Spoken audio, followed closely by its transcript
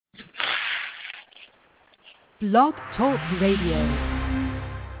Blog Talk Radio.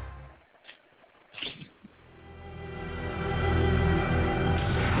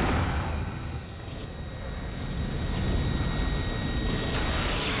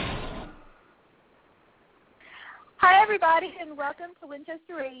 Hi, everybody, and welcome to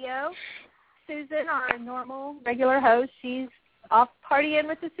Winchester Radio. Susan, our normal, regular host, she's off partying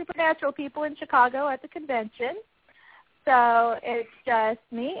with the supernatural people in Chicago at the convention. So it's just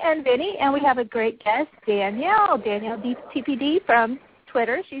me and Vinny, and we have a great guest, Danielle TPD from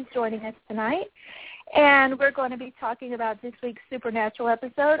Twitter. She's joining us tonight. And we're going to be talking about this week's supernatural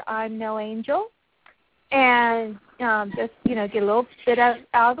episode, I'm No Angel. And just, get a little bit out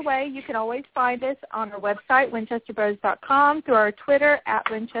of the way. You can always find us on our website, winchesterbros.com, through our Twitter,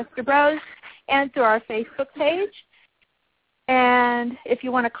 @WinchesterBros, and through our Facebook page. And if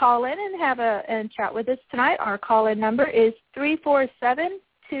you want to call in and chat with us tonight, our call-in number is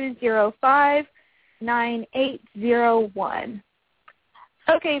 347-205-9801.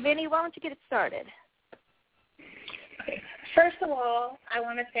 Okay, Vinny, why don't you get it started? Okay. First of all, I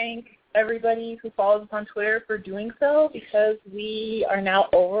want to thank everybody who follows us on Twitter for doing so, because we are now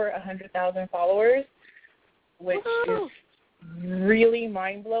over 100,000 followers, which is really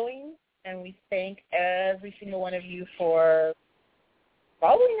mind-blowing. And we thank every single one of you for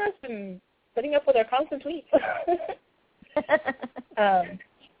following us and putting up with our constant tweets.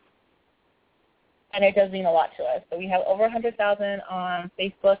 And it does mean a lot to us. So we have over 100,000 on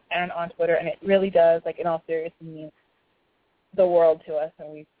Facebook and on Twitter, and it really does, in all seriousness, mean the world to us,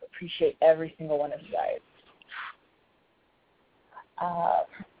 and we appreciate every single one of you guys.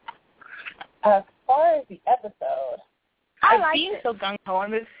 As far as the episode, being so gung-ho on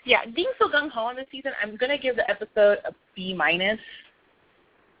this season, I'm going to give the episode a B-,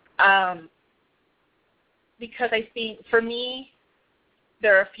 because I think, for me,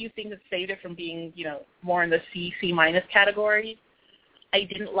 there are a few things that saved it from being, more in the C category. I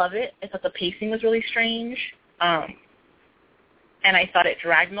didn't love it. I thought the pacing was really strange, and I thought it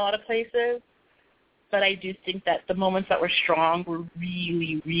dragged in a lot of places. But I do think that the moments that were strong were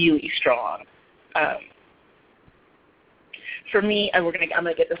really, really strong. For me, I'm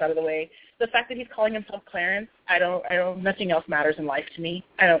gonna get this out of the way. The fact that he's calling himself Clarence, I don't. Nothing else matters in life to me.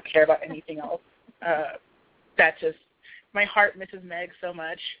 I don't care about anything else. My heart misses Meg so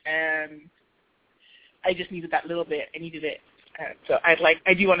much, and I just needed that little bit. I needed it. So I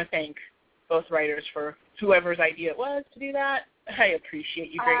do want to thank both writers for whoever's idea it was to do that. I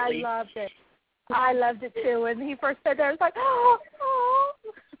appreciate you greatly. I loved it too. When he first said that, I was like, oh,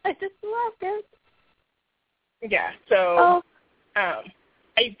 I just loved it. Yeah. So.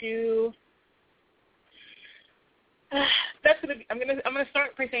 I do. I'm gonna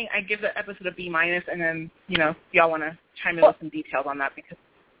start by saying I give the episode a B-, and then y'all want to chime in with some details on that, because.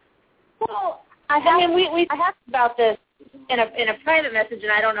 Well, we talked about this in a private message,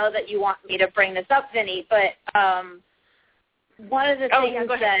 and I don't know that you want me to bring this up, Vinny, but one of the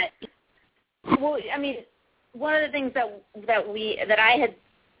things that I had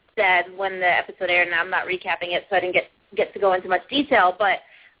said when the episode aired, and I'm not recapping it, so I didn't get to go into much detail, but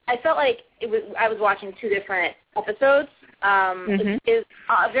I felt like I was watching two different episodes. It's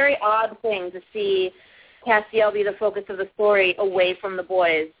a very odd thing to see Castiel be the focus of the story away from the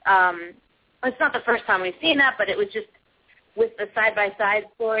boys. It's not the first time we've seen that, but it was just with the side-by-side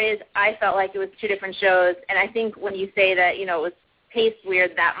stories, I felt like it was two different shows, and I think when you say that, it was paced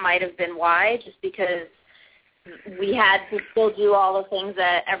weird, that might have been why, just because we had to still do all the things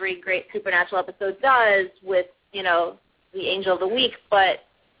that every great supernatural episode does with, the Angel of the Week, but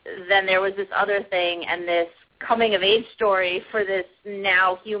then there was this other thing and this coming-of-age story for this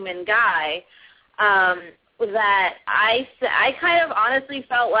now human guy that I kind of honestly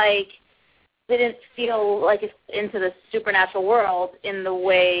felt like didn't feel like it's into the supernatural world in the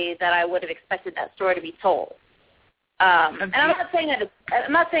way that I would have expected that story to be told. And I'm not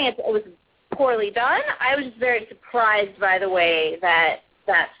saying it was poorly done. I was just very surprised by the way that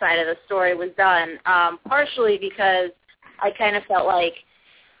side of the story was done, partially because I kind of felt like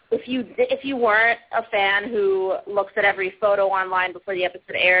if you weren't a fan who looks at every photo online before the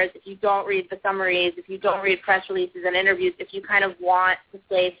episode airs, if you don't read the summaries, if you don't read press releases and interviews, if you kind of want to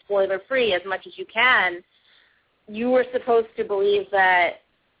stay spoiler-free as much as you can, you were supposed to believe that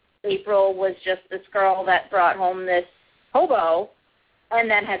April was just this girl that brought home this hobo and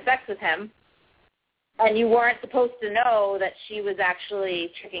then had sex with him. And you weren't supposed to know that she was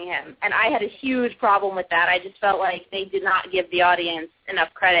actually tricking him. And I had a huge problem with that. I just felt like they did not give the audience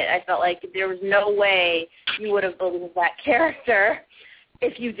enough credit. I felt like there was no way you would have believed that character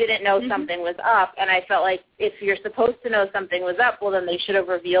if you didn't know something was up. And I felt like if you're supposed to know something was up, well, then they should have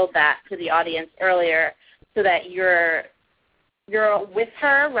revealed that to the audience earlier. so that you're with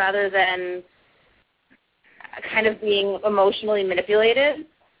her rather than kind of being emotionally manipulated.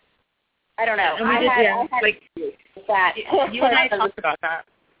 I don't know. I had that. You and I talked about that.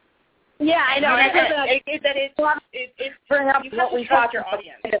 Yeah, I know. It's what we trust your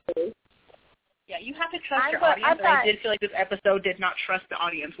audience. Yeah, you have to trust your audience, and I did feel like this episode did not trust the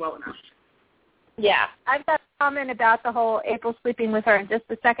audience well enough. Yeah. I've got a comment about the whole April sleeping with her in just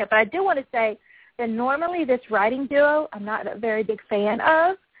a second, but I do want to say that normally this writing duo I'm not a very big fan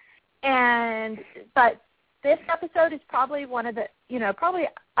of, but this episode is probably one of the, probably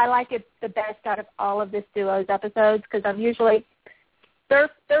I like it the best out of all of this duo's episodes because I'm usually,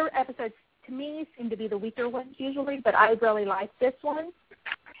 their episodes to me seem to be the weaker ones usually, but I really like this one.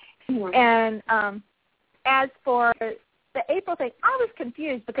 Mm-hmm. And as for the April thing, I was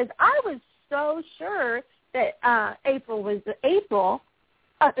confused because I was so sure that April was April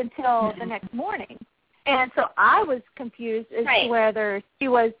up until the next morning. And so I was confused as to whether she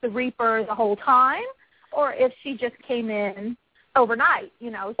was the Reaper the whole time or if she just came in overnight,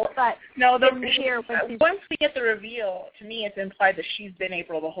 But no, once we get the reveal, to me it's implied that she's been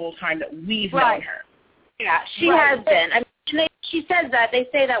April the whole time that we've known her. Yeah, she has been. I mean, she says that. They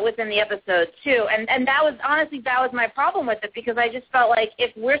say that within the episode, too. And that was, honestly, that was my problem with it because I just felt like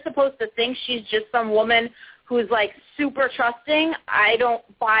if we're supposed to think she's just some woman who's, like, super trusting, I don't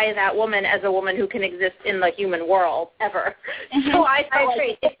buy that woman as a woman who can exist in the human world ever. Mm-hmm. So I felt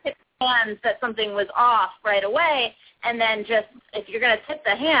like it tipped the hands that something was off right away. And then just, if you're going to tip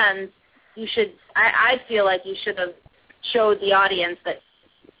the hands, you should, I feel like you should have showed the audience that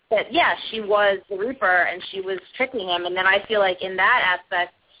yeah, she was the Reaper and she was tricking him. And then I feel like in that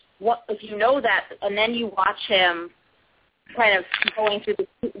aspect, if you know that and then you watch him kind of going through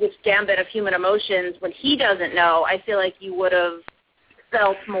this gambit of human emotions when he doesn't know, I feel like you would have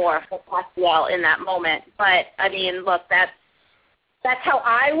felt more for Castiel in that moment. But, I mean, look, that's how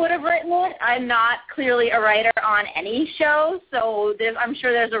I would have written it. I'm not clearly a writer on any show, so I'm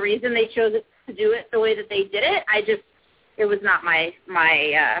sure there's a reason they chose to do it the way that they did it. It was not my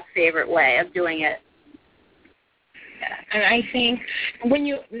favorite way of doing it. Yeah, and I think when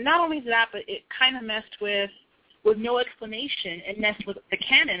you, not only that, but it kind of messed with no explanation. It messed with the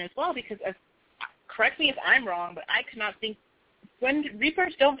canon as well because, correct me if I'm wrong, but I could not think when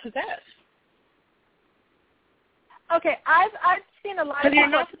Reapers don't possess. Okay, I've seen a lot of. Because you're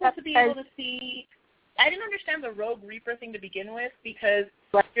not supposed to be able to see. I didn't understand the rogue Reaper thing to begin with because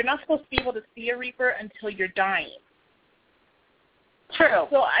you're not supposed to be able to see a Reaper until you're dying. True.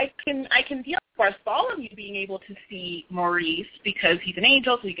 So I can deal with Bartholomew being able to see Maurice because he's an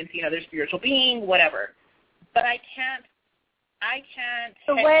angel, so he can see another spiritual being, whatever. But I can't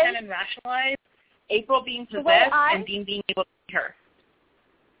and rationalize April being possessed and Dean being able to see her.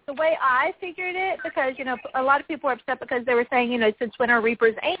 The way I figured it, because, a lot of people were upset because they were saying, since when are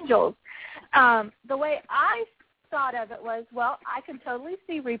Reapers angels? The way I thought of it was, well, I can totally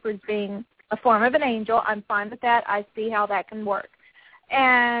see Reapers being a form of an angel. I'm fine with that. I see how that can work.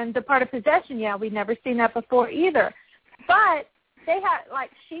 And the part of possession, yeah, we'd never seen that before either. But they had,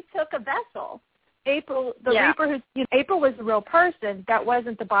 she took a vessel. April, the Reaper, April was the real person. That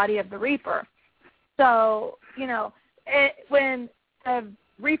wasn't the body of the Reaper. So, when the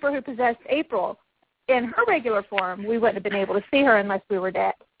Reaper who possessed April, in her regular form, we wouldn't have been able to see her unless we were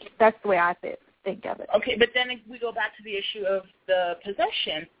dead. That's the way I think of it. Okay, but then we go back to the issue of the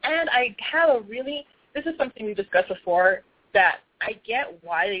possession. And I have this is something we discussed before, that I get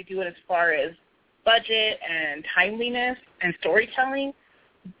why they do it as far as budget and timeliness and storytelling,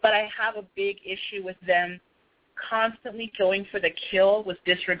 but I have a big issue with them constantly going for the kill with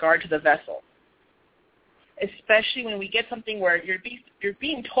disregard to the vessel. Especially when we get something where you're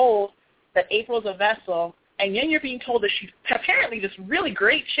being told that April's a vessel, and then you're being told that she's apparently this really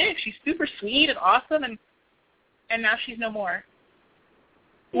great chick. She's super sweet and awesome, and now she's no more.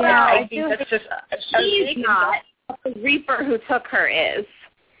 Yeah, I think that's just she's not. The Reaper who took her is.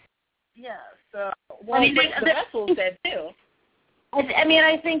 Yeah, so, the vessel said too.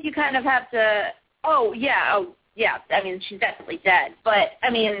 I think you kind of have to, I mean, she's definitely dead. But, I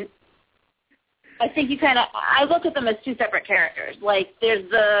think you I look at them as two separate characters. Like, there's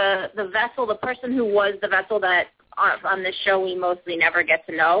the vessel, the person who was the vessel that on this show we mostly never get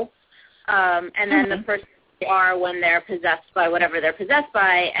to know. And then the person they are when they're possessed by whatever they're possessed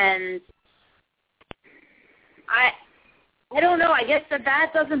by. And I don't know. I guess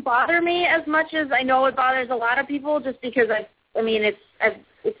that doesn't bother me as much as I know it bothers a lot of people just because,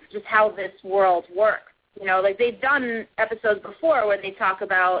 it's just how this world works. They've done episodes before where they talk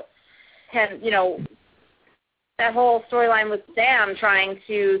about that whole storyline with Sam trying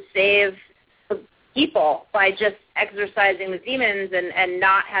to save people by just exorcising the demons and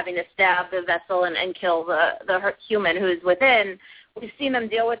not having to stab the vessel and kill the human who's within. We've seen them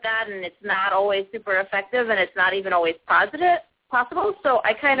deal with that, and it's not always super effective, and it's not even always possible. So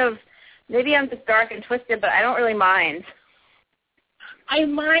I kind of, maybe I'm just dark and twisted, but I don't really mind. I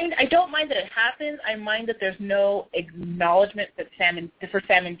don't mind that it happens. I mind that there's no acknowledgement that for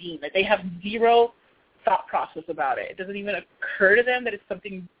Sam and Dean, that they have zero thought process about it. It doesn't even occur to them that it's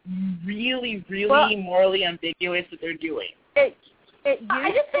something really, really morally ambiguous that they're doing. It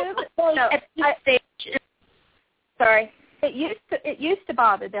used to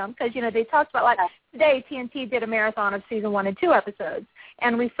bother them because, they talked about, like, today TNT did a marathon of season 1 and 2 episodes,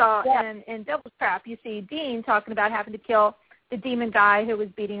 and we saw in Devil's Trap, you see Dean talking about having to kill the demon guy who was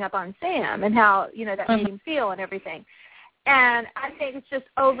beating up on Sam and how, that made him feel and everything. And I think it's just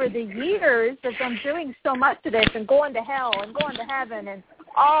over the years of them doing so much to this and going to hell and going to heaven and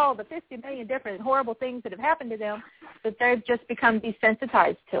all the 50 million different horrible things that have happened to them that they've just become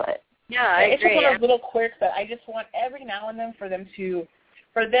desensitized to it. Yeah, I agree. It's just one of those little quirks that I just want every now and then for them to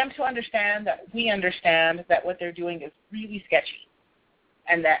understand that we understand that what they're doing is really sketchy,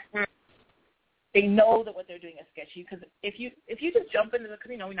 and that they know that what they're doing is sketchy. Because if you just jump into the,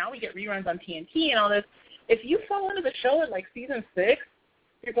 now we get reruns on TNT and all this. If you fall into the show in like season 6,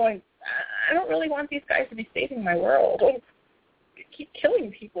 you're going, I don't really want these guys to be saving my world. Don't keep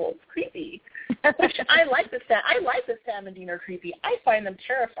killing people. It's creepy. Which I like that Sam and Dean are creepy. I find them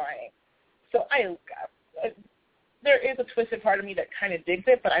terrifying. So there is a twisted part of me that kind of digs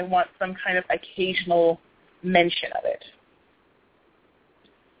it, but I want some kind of occasional mention of it.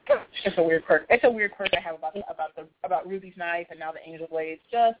 It's just a weird quirk. It's a weird quirk I have about Ruby's knife and now the angel blades.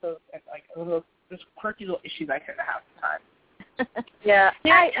 Just those quirky little issues I tend to have sometimes. Yeah,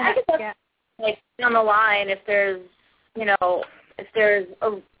 I guess that's like on the line. If there's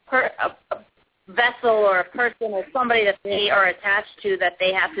a vessel or a person or somebody that they are attached to that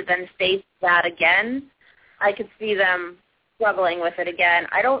they have to then face that again, I could see them struggling with it again.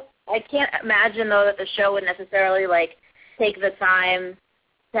 I can't imagine though that the show would necessarily like take the time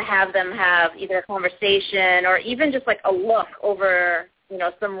to have them have either a conversation or even just like a look over,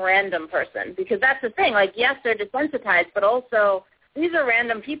 some random person, because that's the thing. Like, yes, they're desensitized, but also these are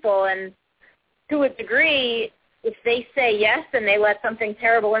random people, and to a degree, if they say yes and they let something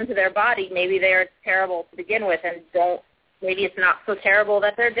terrible into their body, maybe they're terrible to begin with, and maybe it's not so terrible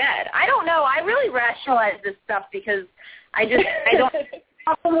that they're dead. I don't know. I really rationalize this stuff because I don't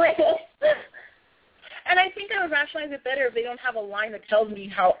problem with it. And I think I would rationalize it better if they don't have a line that tells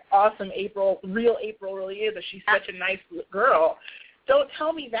me how awesome real April really is, that she's such a nice girl. Don't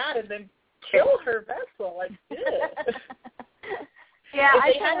tell me that and then kill her vessel like this. Yeah,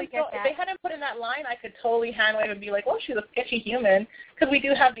 If they hadn't put in that line, I could totally handle it and be like, well, she's a sketchy human. Because we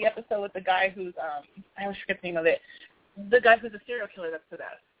do have the episode with the guy who's, I always forget the name of it, the guy who's a serial killer that's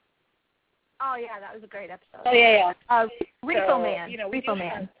possessed. Oh, yeah, that was a great episode. Oh, yeah. Rico Man. Rico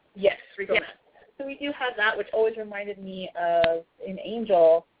Man. Yes, Rico Man. So we do have that, which always reminded me of an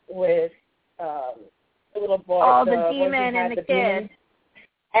Angel with the little boy. Oh, the demon and the kid.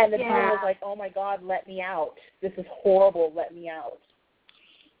 And the demon was like, oh, my God, let me out. This is horrible. Let me out.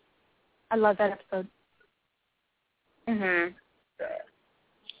 I love that episode. Mhm.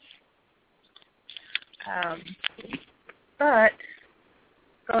 But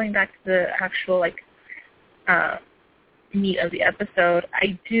going back to the actual meat of the episode,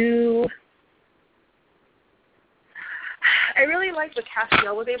 I really like what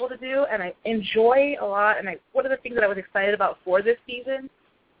Castiel was able to do, and I enjoy a lot. And one of the things that I was excited about for this season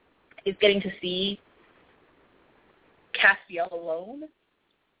is getting to see Castiel alone.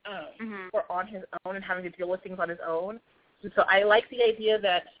 Or on his own and having to deal with things on his own. And so I like the idea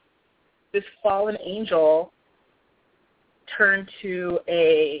that this fallen angel turned to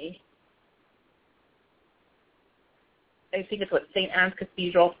I think it's St. Anne's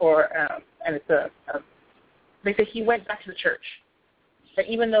Cathedral and it's they say he went back to the church. That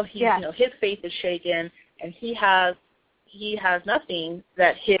even though his faith is shaken and he has nothing,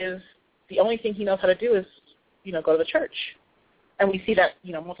 that the only thing he knows how to do is, go to the church. And we see that,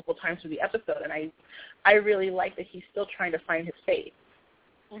 multiple times through the episode, and I really like that he's still trying to find his faith.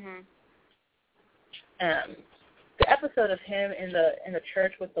 Mhm. The episode of him in the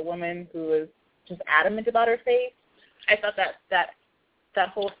church with the woman who was just adamant about her faith, I thought that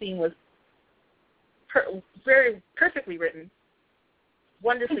whole scene was very perfectly written,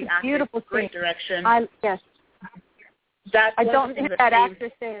 wonderfully acted, beautiful great scene. direction. Yes. That's I don't think that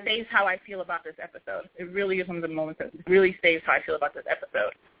actress saves how I feel about this episode. It really is one of the moments that really saves how I feel about this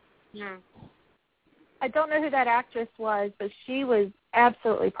episode. Yeah. I don't know who that actress was, but she was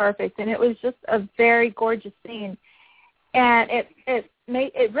absolutely perfect, and it was just a very gorgeous scene. And it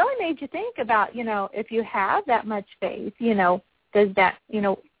really made you think about, you know, if you have that much faith, you know, does that, you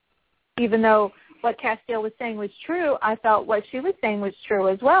know, even though what Castiel was saying was true, I felt what she was saying was true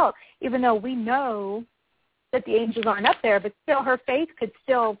as well, even though we know that the angels aren't up there, but still her faith could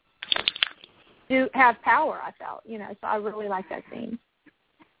still have power, I felt, you know, so I really like that scene.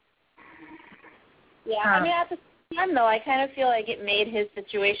 Yeah, I mean, at the same time, though, I kind of feel like it made his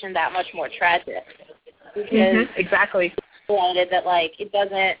situation that much more tragic. Because exactly. That, like, it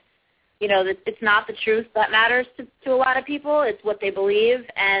doesn't, you know, it's not the truth that matters to a lot of people. It's what they believe,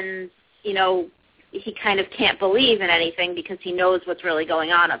 and, you know, he kind of can't believe in anything because he knows what's really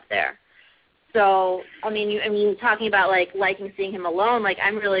going on up there. So, I mean, talking about, like, liking seeing him alone, like,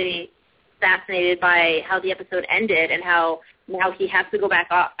 I'm really fascinated by how the episode ended and how now he has to go back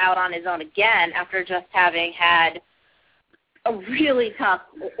out on his own again after just having had a really tough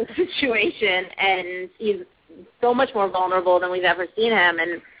situation, and he's so much more vulnerable than we've ever seen him,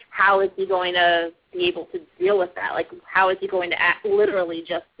 and how is he going to be able to deal with that? Like, how is he going to literally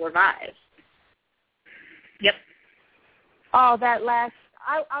just survive? Yep. Oh, that last,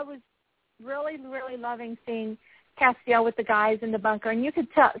 I was really, really loving seeing Castiel with the guys in the bunker, and you could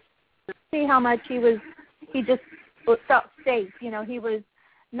see how much he just felt safe. You know, he was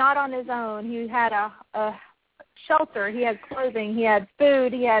not on his own. He had a shelter. He had clothing. He had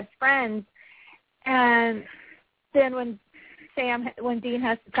food. He had friends. And then when Dean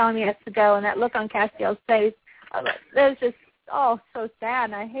has to tell him he has to go, and that look on Castiel's face, it was just, so sad,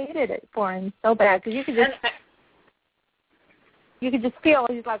 and I hated it for him so bad, because you could just feel,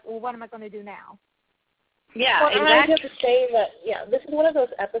 he's like, well, what am I going to do now? Yeah, well, exactly. I have to say that, this is one of those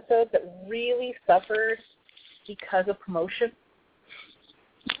episodes that really suffers because of promotion.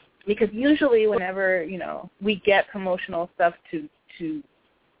 Because usually whenever, you know, we get promotional stuff to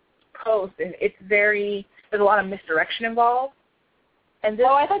post, and there's a lot of misdirection involved. And this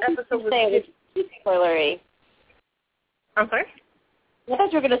I thought episode you were going to say it was too spoilery. I'm sorry? I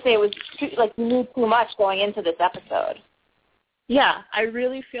thought you were going to say it was you knew too much going into this episode. Yeah, I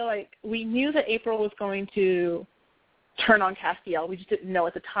really feel like we knew that April was going to turn on Castiel. We just didn't know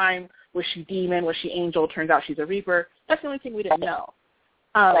at the time, was she demon, was she angel? Turns out she's a Reaper. That's the only thing we didn't know.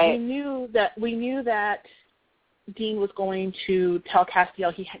 Right. We knew that Dean was going to tell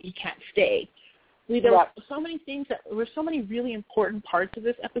Castiel he can't stay. There were so many things there were so many really important parts of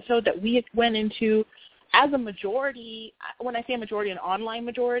this episode that we went into as a majority. When I say a majority, an online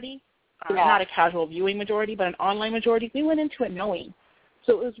majority, not a casual viewing majority, but an online majority. We went into it knowing.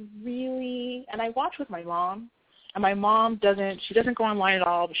 So it was really, and I watched with my mom, and my mom doesn't go online at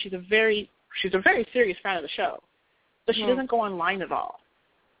all, but she's a very serious fan of the show. So she doesn't go online at all.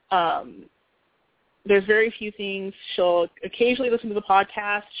 There's very few things. She'll occasionally listen to the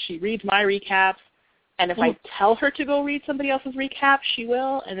podcast. She reads my recaps. And if I tell her to go read somebody else's recap, she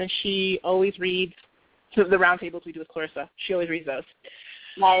will. And then she always reads the roundtables we do with Clarissa. She always reads those.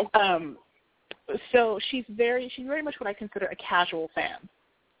 Nice. So she's very much what I consider a casual fan.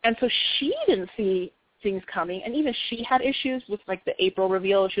 And so she didn't see things coming. And even she had issues with, like, the April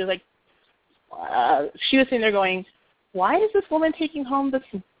reveal. She was like, she was sitting there going, why is this woman taking home this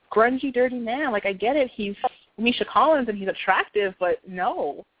grungy, dirty man? Like, I get it. He's Misha Collins and he's attractive, but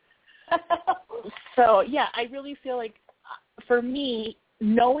no. So, yeah, I really feel like, for me,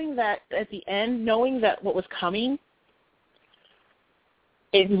 knowing that at the end, knowing that what was coming,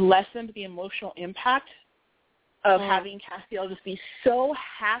 it lessened the emotional impact of having Castiel just be so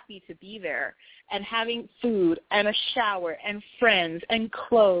happy to be there and having food and a shower and friends and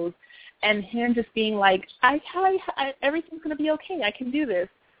clothes and him just being like, everything's going to be okay. I can do this.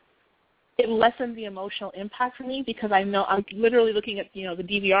 It lessened the emotional impact for me because I know I'm literally looking at, you know, the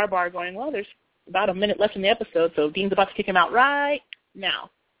DVR bar going, well, there's about a minute left in the episode, so Dean's about to kick him out right now.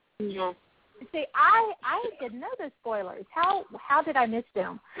 Yeah. See, I didn't know the spoilers. How did I miss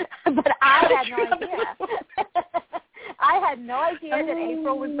them? But I had no idea. I had no idea that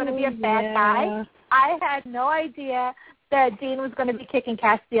April was going to be a bad guy. I had no idea that Dean was going to be kicking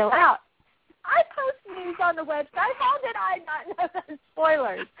Castiel out. I post news on the website. How did I not know those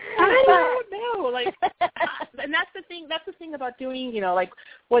spoilers? I don't know. Like, and that's the thing. That's the thing about doing, you know, like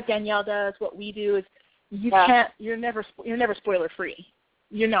what Danielle does, what we do is you're never spoiler free.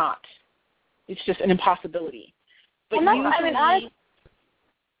 You're not. It's just an impossibility. But that's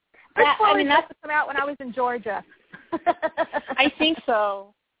to come out when I was in Georgia. I think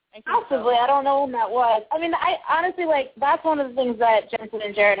so. Possibly. I don't know when that was. I mean, I honestly, like, that's one of the things that Jensen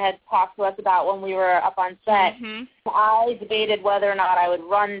and Jared had talked to us about when we were up on set. Mm-hmm. I debated whether or not I would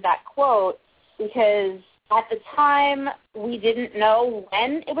run that quote because at the time we didn't know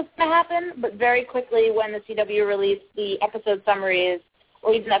when it was going to happen, but very quickly when the CW released the episode summaries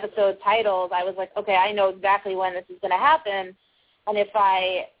or even episode titles, I was like, okay, I know exactly when this is going to happen, and if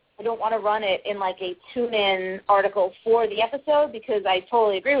I don't want to run it in like a tune-in article for the episode, because I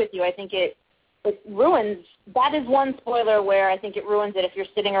totally agree with you. I think it ruins, that is one spoiler where I think it ruins it if you're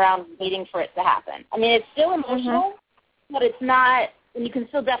sitting around waiting for it to happen. I mean, it's still emotional, but it's not, and you can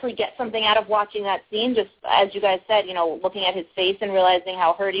still definitely get something out of watching that scene, just as you guys said, you know, looking at his face and realizing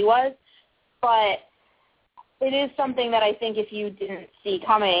how hurt he was. But it is something that I think if you didn't see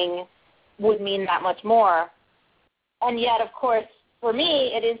coming would mean that much more. And yet, of course, for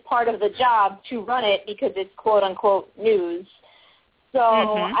me, it is part of the job to run it because it's quote-unquote news. So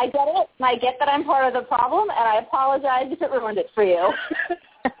I get it, and I get that I'm part of the problem, and I apologize if it ruined it for you.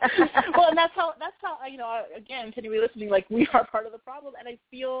 Well, and that's how you know, again, to anybody listening, like, we are part of the problem, and I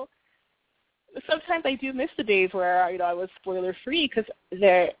feel sometimes I do miss the days where, you know, I was spoiler-free because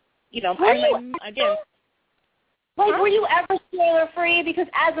they're, you know, again. Like, were you ever spoiler-free? Because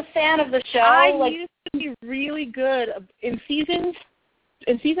as a fan of the show, I used to be really good in season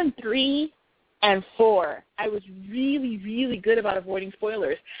 3 and 4. I was really, really good about avoiding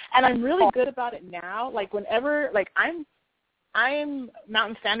spoilers, and I'm really good about it now. Like, whenever, like, I'm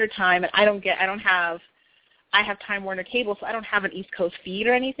Mountain Standard Time, and I have Time Warner Cable, so I don't have an East Coast feed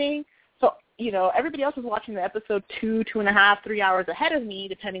or anything. So, you know, everybody else is watching the episode 2.5, 3 hours ahead of me,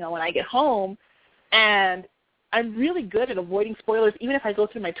 depending on when I get home, and I'm really good at avoiding spoilers. Even if I go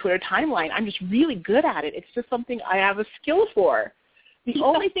through my Twitter timeline, I'm just really good at it. It's just something I have a skill for. The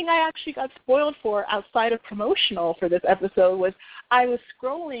only thing I actually got spoiled for outside of promotional for this episode was I was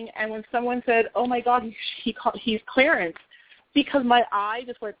scrolling, and when someone said, oh, my God, he's Clarence, because my eye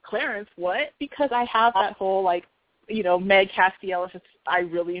just went, Clarence, what? Because I have that whole, like, you know, Meg Castiel, I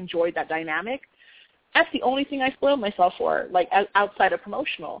really enjoyed that dynamic. That's the only thing I spoiled myself for, like, outside of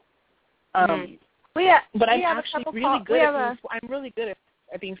promotional. But I'm actually really good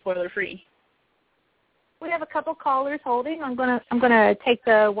at being spoiler-free. We have a couple callers holding. I'm gonna take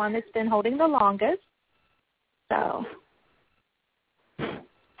the one that's been holding the longest. So,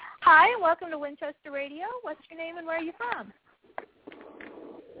 hi, and welcome to Winchester Radio. What's your name and where are you from?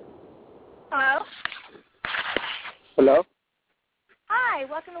 Hello. Hello. Hi,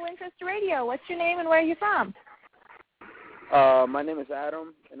 welcome to Winchester Radio. What's your name and where are you from? My name is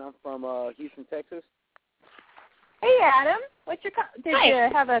Adam, and I'm from Houston, Texas. Hey, Adam. What's your? Did you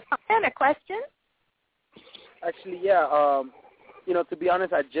have a comment or question? Actually, yeah. You know, to be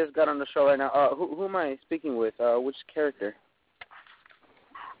honest, I just got on the show right now. Who am I speaking with? Which character?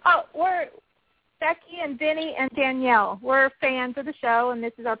 Oh, we're Becky and Vinny and Danielle. We're fans of the show, and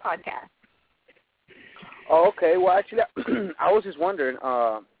this is our podcast. Oh, okay. Well, actually, I was just wondering,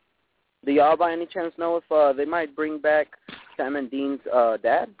 do y'all by any chance know if they might bring back Sam and Dean's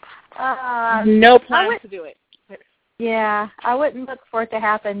dad? No plans to do it. Yeah, I wouldn't look for it to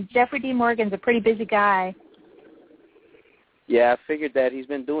happen. Jeffrey D. Morgan's a pretty busy guy. Yeah, I figured that. He's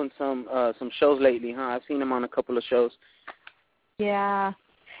been doing some shows lately, huh? I've seen him on a couple of shows. Yeah.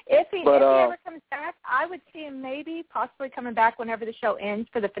 If he ever comes back, I would see him possibly coming back whenever the show ends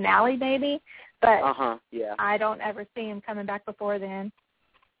for the finale, maybe. But yeah. I don't ever see him coming back before then.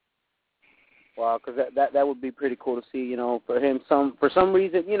 Wow, because that would be pretty cool to see, you know, for him. For some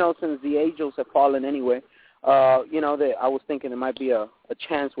reason, you know, since the Angels have fallen anyway, you know, I was thinking there might be a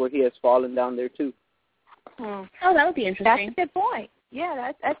chance where he has fallen down there too. Oh, that would be interesting. That's a good point.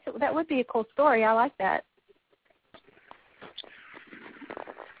 Yeah, that would be a cool story. I like that.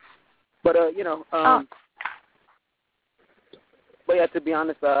 But you know, but yeah, to be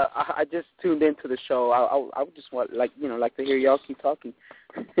honest, I just tuned into the show. I would just want like to hear y'all keep talking.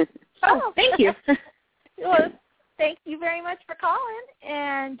 Oh, thank you. Well, thank you very much for calling,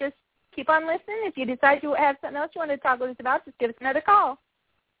 and just keep on listening. If you decide you have something else you want to talk with us about, just give us another call.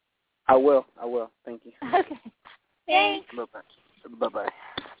 I will. Thank you. Okay. Thanks. Bye-bye.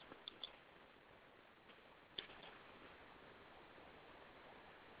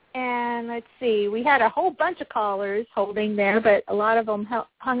 And let's see, we had a whole bunch of callers holding there, but a lot of them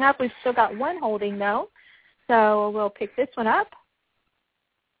hung up. We've still got one holding, though, so we'll pick this one up.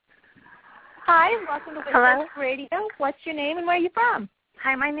 Hi, welcome to Winchester Radio. What's your name and where are you from?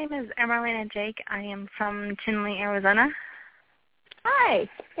 Hi, my name is Emerlina Jake. I am from Chinle, Arizona. Hi.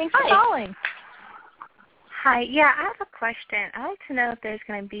 Thanks for calling. Hi. Yeah, I have a question. I'd like to know if there's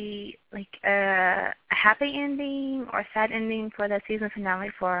going to be like a happy ending or a sad ending for the season finale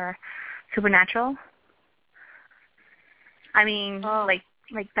for Supernatural. I mean, like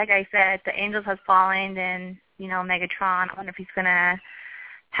I said, the angels have fallen, and Megatron. I wonder if he's going to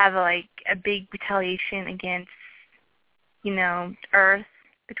have a big retaliation against, Earth,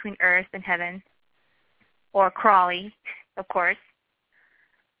 between Earth and heaven, or Crawley, of course.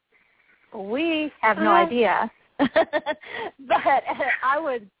 We have no idea, but I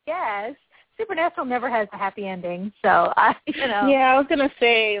would guess Supernatural never has a happy ending. So Yeah, I was gonna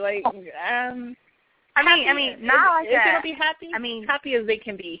say now it's gonna be happy. Happy as they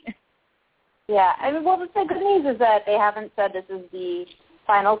can be. Yeah, the good news is that they haven't said this is the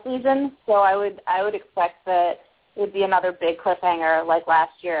final season, so I would expect that it would be another big cliffhanger like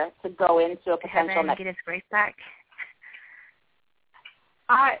last year to go into a potential next. Get his grace back.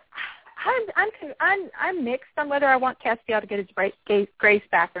 I'm mixed on whether I want Castiel to get his grace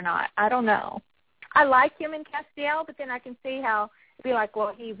back or not. I don't know. I like him in Castiel, but then I can see how it'd be like,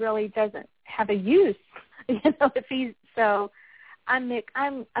 well, he really doesn't have a use, if he's so. I'm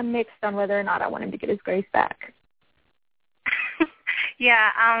mixed on whether or not I want him to get his grace back. Yeah,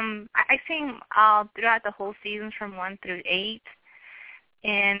 I seen throughout the whole season from 1 through 8,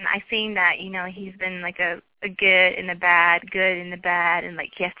 and I seen that he's been a good and a bad, and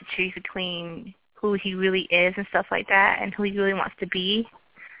he has to choose between who he really is and stuff like that, and who he really wants to be.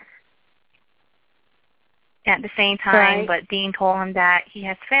 At the same time, But Dean told him that he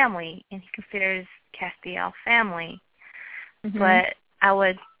has family, and he considers Castiel family. Mm-hmm. But I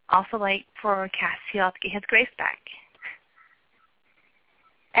would also like for Castiel to get his grace back.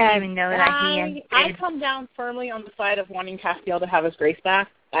 And even though that I come down firmly on the side of wanting Castiel to have his grace back.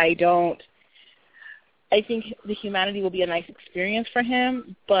 I think the humanity will be a nice experience for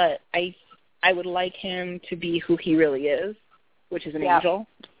him, but I would like him to be who he really is, which is an angel.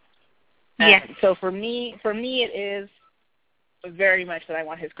 Yes. So for me it is very much that I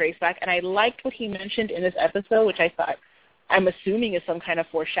want his grace back. And I liked what he mentioned in this episode, which I'm assuming is some kind of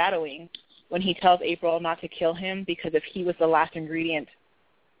foreshadowing, when he tells April not to kill him because if he was the last ingredient,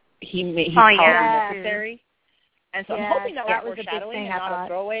 he's probably necessary. And so I'm hoping that was foreshadowing and not a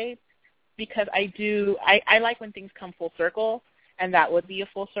throwaway, because I like when things come full circle, and that would be a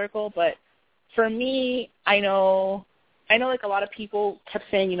full circle. But for me, I know a lot of people kept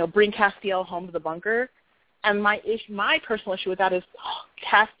saying, bring Castiel home to the bunker. And my personal issue with that is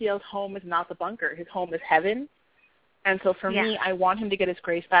Castiel's home is not the bunker. His home is heaven. And so for me, I want him to get his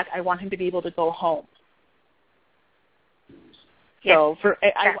grace back. I want him to be able to go home. So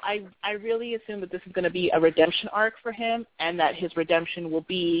I really assume that this is going to be a redemption arc for him, and that his redemption will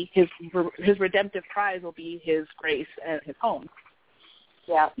be his redemptive prize will be his grace and his home.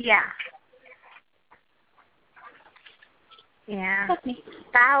 Yeah. Yeah. Yeah.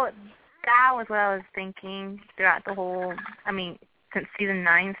 That was what I was thinking throughout the whole. Since season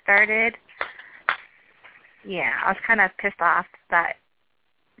 9 started. Yeah, I was kind of pissed off that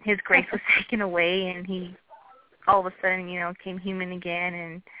his grace was taken away, and he all of a sudden, became human again,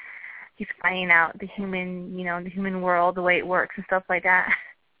 and he's finding out the human world, the way it works and stuff like that.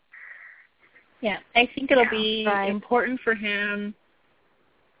 Yeah, I think it'll be important for him,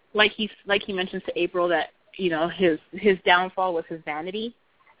 like he mentions to April, that his downfall was his vanity.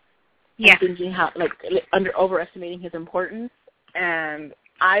 Yeah, and thinking how overestimating his importance, and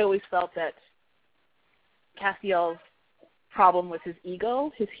I always felt that Castiel's problem was his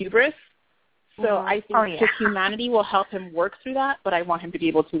ego, his hubris. So I think his humanity will help him work through that, but I want him to be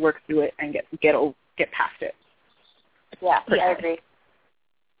able to work through it and get past it. Yeah, I agree.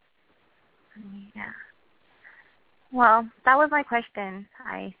 Yeah. Well, that was my question.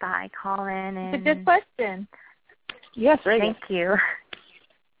 I thought I'd call in and... It's a good question. Yes, right. Thank you.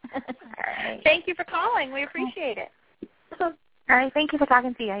 All right. Thank you for calling. We appreciate it. All right. Thank you for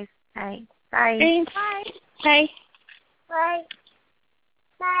talking to you guys. All right. Bye. Thanks. Bye. Bye. Bye.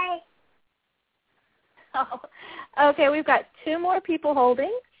 Bye. Oh, okay, we've got 2 more people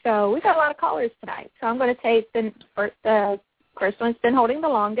holding, so we've got a lot of callers tonight. So I'm going to take the first one's been holding the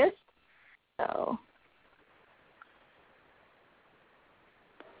longest. So,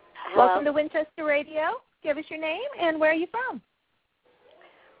 welcome to Winchester Radio. Give us your name and where are you from?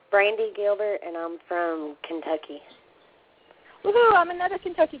 Brandy Gilbert, and I'm from Kentucky. Woohoo! I'm another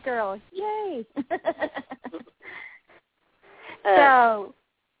Kentucky girl. Yay! So.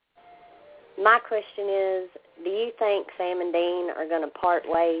 My question is, do you think Sam and Dean are going to part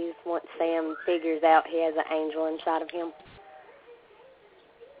ways once Sam figures out he has an angel inside of him?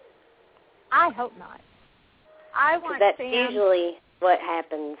 I hope not. I want that's Sam. That's usually what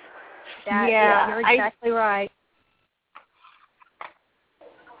happens. You're exactly right.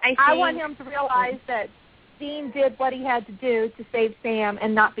 I want him to realize that Dean did what he had to do to save Sam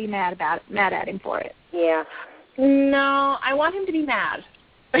and not be mad at him for it. Yeah. No, I want him to be mad.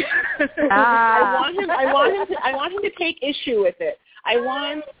 I want him to take issue with it.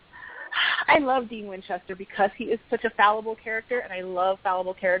 I love Dean Winchester because he is such a fallible character, and I love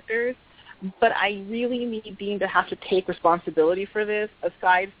fallible characters, but I really need Dean to have to take responsibility for this,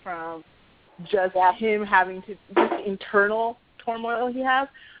 aside from just him having to, this internal turmoil he has.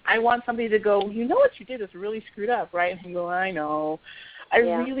 I want somebody to go, you know what you did is really screwed up, right? And he go, I know. I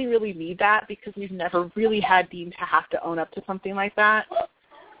really, really need that because we've never really had Dean to have to own up to something like that.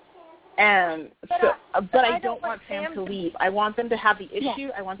 And but I don't want Sam to leave. I want them to have the issue.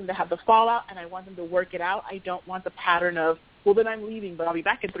 I want them to have the fallout, and I want them to work it out. I don't want the pattern of, well, then I'm leaving, but I'll be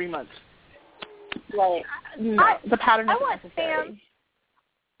back in 3 months. Right. No, the pattern isn't necessary.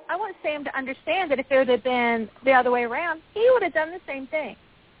 I want Sam to understand that if it would have been the other way around, he would have done the same thing.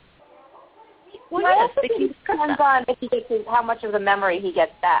 Well, I also think it depends on if he gets how much of the memory he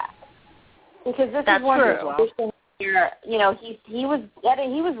gets back. Because this is one of the things where, you know, he was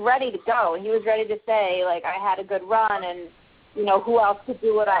ready to go. He was ready to say, like, I had a good run, and, you know, who else could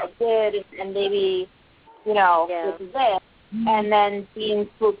do what I did, and maybe, you know, this is it. And then Dean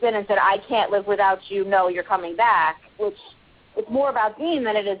swooped in and said, I can't live without you. No, you're coming back, which it's more about Dean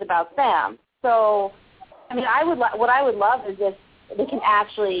than it is about Sam. So, I mean, what I would love is if they can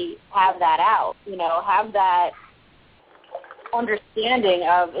actually have that out, you know, have that understanding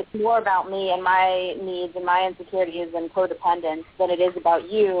of it's more about me and my needs and my insecurities and codependence than it is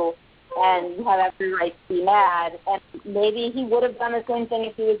about you, and you have every right to be mad. And maybe he would have done the same thing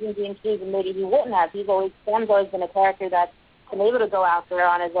if he was in Dean's shoes, and maybe he wouldn't have. Sam's always been a character that's been able to go out there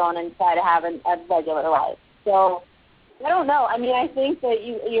on his own and try to have a regular life. So, I don't know. I mean, I think that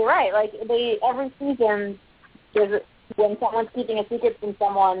you're right. Like, every season, when someone's keeping a secret from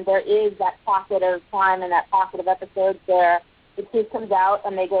someone, there is that pocket of time and that pocket of episodes where the truth comes out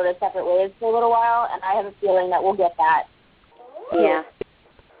and they go their separate ways for a little while, and I have a feeling that we'll get that. Yeah.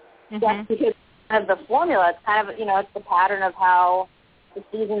 Just because of the formula. It's kind of, you know, it's the pattern of how the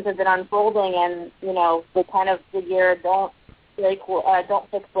seasons have been unfolding, and, you know, they kind of figure don't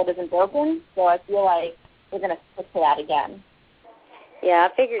fix what isn't broken. So I feel like we're going to stick to that again. Yeah,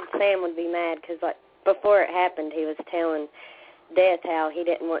 I figured Sam would be mad because, like, before it happened, he was telling Death how he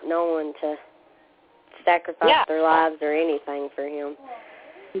didn't want no one to sacrifice their lives or anything for him.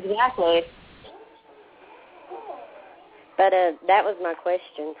 Exactly. But that was my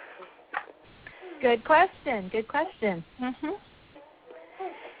question. Good question. Good question.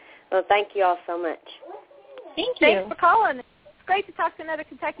 Well, thank you all so much. Thanks for calling. It's great to talk to another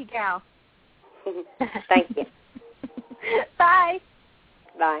Kentucky gal. Thank you. Bye.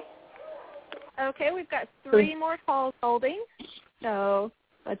 Bye. Okay, we've got 3 more calls holding. So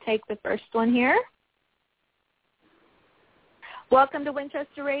I'll take the first one here. Welcome to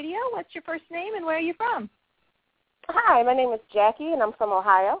Winchester Radio. What's your first name and where are you from? Hi, my name is Jackie, and I'm from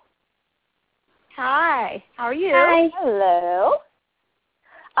Ohio. Hi. How are you? Hi. Hello.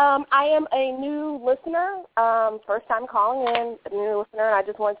 I am a new listener, first time calling in, a new listener, and I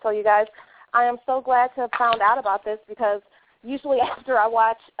just want to tell you guys I am so glad to have found out about this because usually after I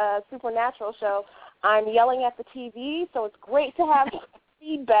watch a supernatural show, I'm yelling at the TV, so it's great to have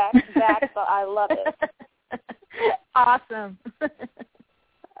feedback back, so I love it. Awesome.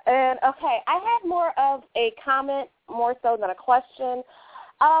 And, okay, I had more of a comment more so than a question.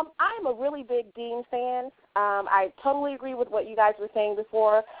 I'm a really big Dean fan. I totally agree with what you guys were saying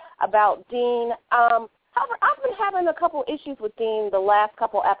before about Dean. However, I've been having a couple issues with Dean the last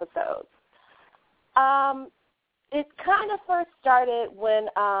couple episodes. It kind of first started when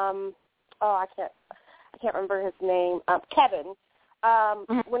I can't remember his name. Kevin.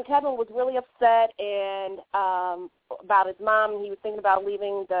 When Kevin was really upset and about his mom, he was thinking about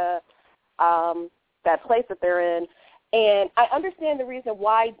leaving that place that they're in. And I understand the reason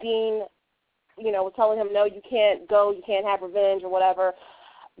why Dean, you know, was telling him, no, you can't go, you can't have revenge or whatever.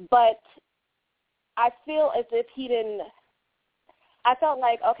 But I feel as if I felt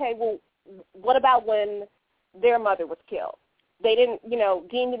like, okay, well, what about when their mother was killed? They didn't, you know,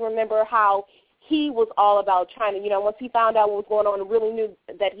 Dean didn't remember how he was all about trying to, you know, once he found out what was going on and really knew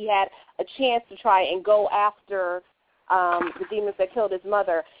that he had a chance to try and go after the demons that killed his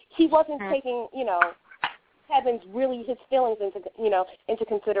mother, he wasn't taking, you know, Kevin's really his feelings into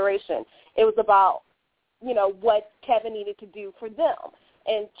consideration. It was about, you know, what Kevin needed to do for them.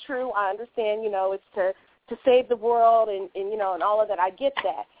 And true, I understand, you know, it's to save the world and you know, and all of that. I get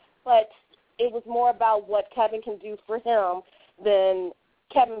that. But it was more about what Kevin can do for him than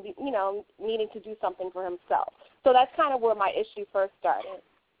Kevin, you know, needing to do something for himself. So that's kind of where my issue first started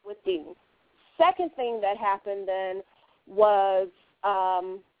with Dean. Second thing that happened then was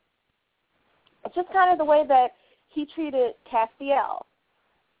just kind of the way that he treated Castiel.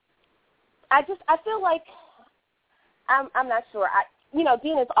 I feel like I'm not sure.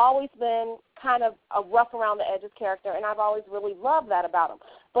 Dean has always been kind of a rough around the edges character, and I've always really loved that about him.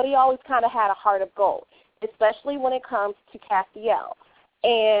 But he always kind of had a heart of gold, especially when it comes to Castiel.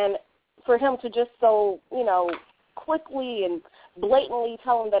 And for him to just so, quickly and blatantly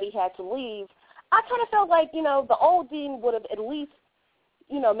tell him that he had to leave, I kind of felt like, the old Dean would have at least,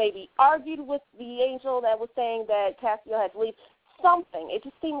 maybe argued with the angel that was saying that Castiel had to leave. Something. It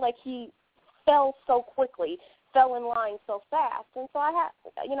just seemed like he fell so quickly, fell in line so fast. And so I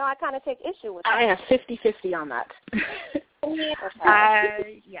kind of take issue with that. I have 50-50 on that.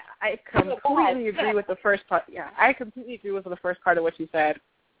 I completely agree with the first part. Yeah, I completely agree with the first part of what you said,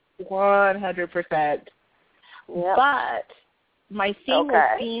 100%. Yep. But my thing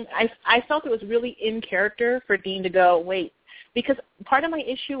with Dean, I felt it was really in character for Dean to go, wait, because part of my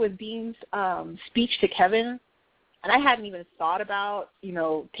issue with Dean's speech to Kevin, and I hadn't even thought about,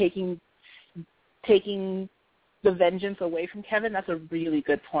 taking the vengeance away from Kevin. That's a really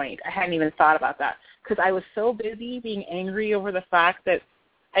good point. I hadn't even thought about that because I was so busy being angry over the fact that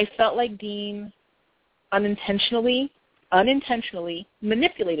I felt like Dean unintentionally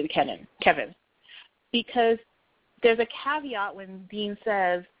manipulated Kevin, because there's a caveat when Dean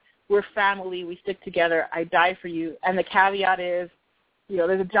says, we're family, we stick together, I die for you, and the caveat is,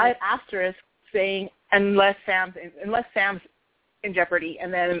 there's a giant asterisk saying, unless Sam's in jeopardy,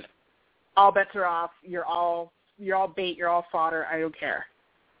 and then all bets are off, you're all bait, you're all fodder, I don't care.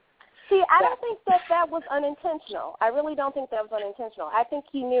 See, I don't think that was unintentional. I really don't think that was unintentional. I think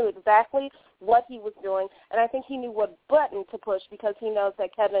he knew exactly what he was doing, and I think he knew what button to push because he knows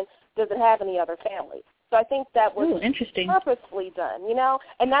that Kevin doesn't have any other family. So I think that was purposefully done,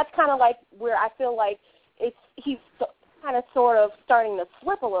 And that's kind of like where I feel like he's kind of sort of starting to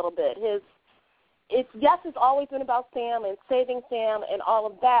slip a little bit. It's always been about Sam and saving Sam and all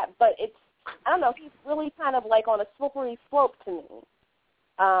of that, but I don't know, he's really kind of like on a slippery slope to me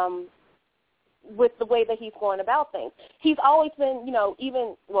with the way that he's going about things. He's always been,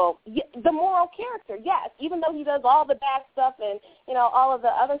 the moral character, yes, even though he does all the bad stuff and, all of the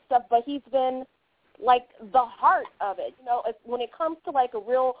other stuff, but he's been like the heart of it. When it comes to like a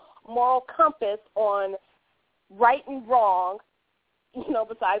real moral compass on right and wrong,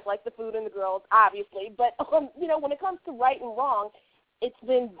 besides like the food and the girls, obviously, but, when it comes to right and wrong, it's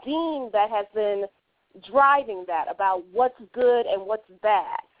been Dean that has been driving that about what's good and what's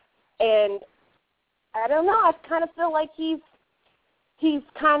bad. And I don't know, I kind of feel like he's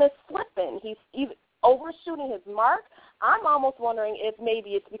kind of slipping. He's overshooting his mark. I'm almost wondering if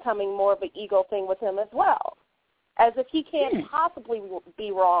maybe it's becoming more of an ego thing with him as well. As if he can't possibly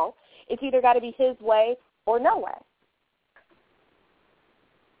be wrong. It's either got to be his way or no way.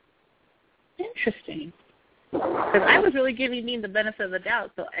 Interesting. Because I was really giving Dean the benefit of the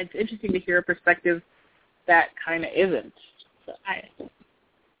doubt, so it's interesting to hear a perspective that kind of isn't. So I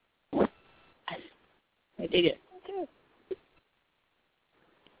dig it.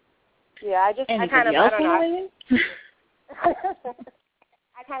 Yeah, I kind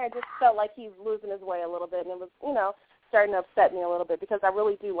of just felt like he's losing his way a little bit, and it was, starting to upset me a little bit because I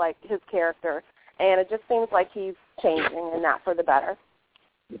really do like his character, and it just seems like he's changing and not for the better.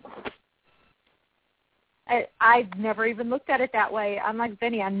 I've never even looked at it that way. I'm like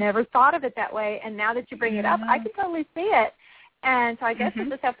Benny, I never thought of it that way, and now that you bring it up, I can totally see it. And so I guess we'll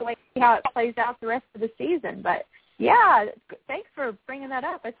just have to wait to see how it plays out the rest of the season. But, yeah, thanks for bringing that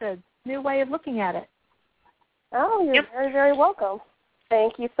up. It's a new way of looking at it. Oh, you're very, very welcome.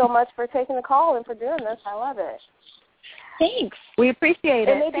 Thank you so much for taking the call and for doing this. I love it. Thanks. We appreciate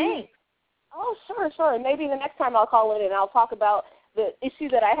it. Thanks. Oh, sure. Maybe the next time I'll call in and I'll talk about the issue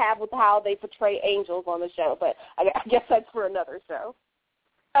that I have with how they portray angels on the show. But I guess that's for another show.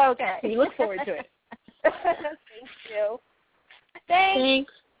 Okay. We look forward to it. Thank you.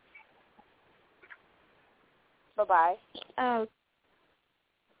 Thanks. Bye-bye. Oh.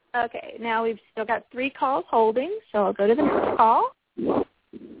 Okay, now we've still got 3 calls holding, so I'll go to the next call.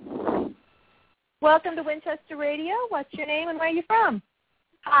 Welcome to Winchester Radio. What's your name and where are you from?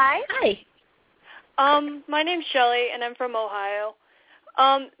 Hi. My name's Shelly, and I'm from Ohio.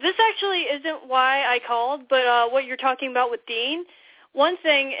 This actually isn't why I called, but what you're talking about with Dean, one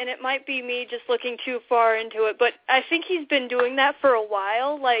thing, and it might be me just looking too far into it, but I think he's been doing that for a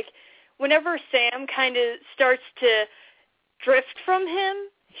while. Like, whenever Sam kind of starts to drift from him,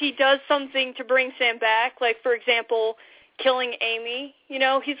 he does something to bring Sam back. Like, for example, killing Amy.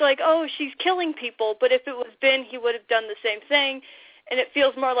 He's like, oh, she's killing people, but if it was Ben, he would have done the same thing, and it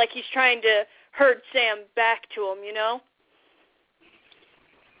feels more like he's trying to herd Sam back to him,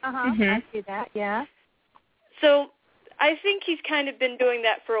 I see that, yeah. So I think he's kind of been doing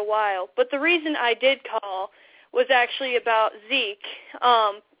that for a while. But the reason I did call was actually about Zeke.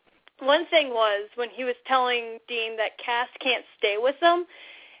 One thing was when he was telling Dean that Cass can't stay with them,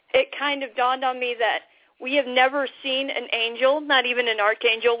 it kind of dawned on me that we have never seen an angel, not even an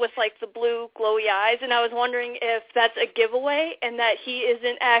archangel, with, like, the blue glowy eyes, and I was wondering if that's a giveaway and that he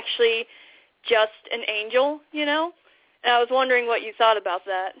isn't actually just an angel, you know? And I was wondering what you thought about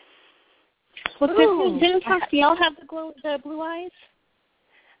that. Well, didn't Castiel have the blue eyes?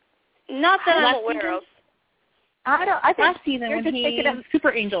 Not that I'm aware of. I think last season when he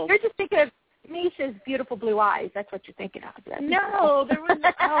Super Angels. You're just thinking of Misha's beautiful blue eyes. That's what you're thinking of. No, there was.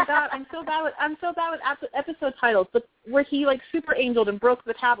 Oh God, I'm so bad with episode titles. But where he like super angeled and broke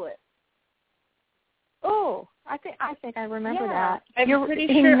the tablet. Oh, I think I remember that. I'm pretty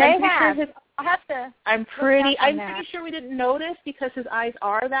sure. I'm pretty sure we didn't notice because his eyes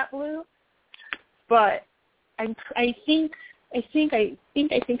are that blue. But I think I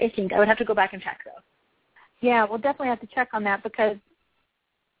would have to go back and check though. Yeah, we'll definitely have to check on that because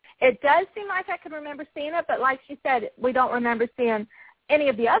it does seem like I can remember seeing it, but like she said, we don't remember seeing any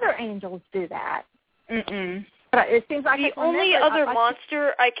of the other angels do that. Mm-mm. But it seems like the only other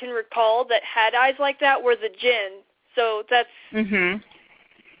monster I can recall that had eyes like that were the Jinn. So that's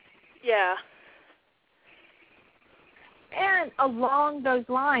yeah. And along those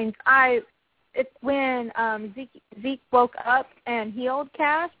lines, it's when Zeke woke up and healed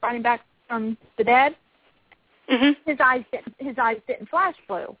Cass, brought him back from the dead. His eyes didn't flash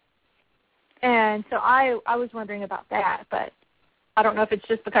blue, and so I was wondering about that, but I don't know if it's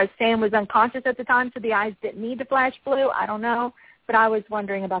just because Sam was unconscious at the time, so the eyes didn't need to flash blue. I don't know, but I was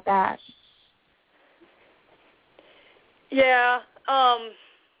wondering about that. Yeah,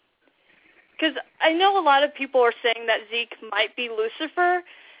 because I know a lot of people are saying that Zeke might be Lucifer,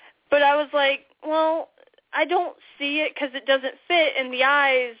 but I was like, well, I don't see it because it doesn't fit, and the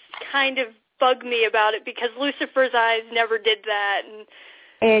eyes kind of bug me about it because Lucifer's eyes never did that. And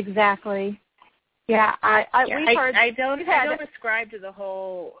exactly. Yeah, I don't ascribe to the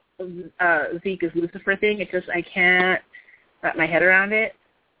whole Zeke is Lucifer thing. It's just I can't wrap my head around it.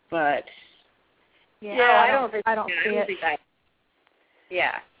 But I don't see it.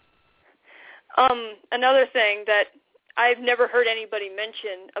 Yeah. Another thing that I've never heard anybody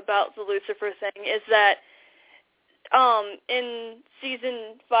mention about the Lucifer thing is that in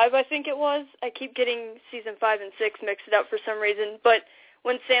season 5, I think it was, I keep getting season 5 and 6 mixed up for some reason, but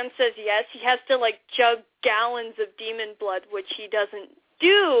when Sam says yes, he has to, like, chug gallons of demon blood, which he doesn't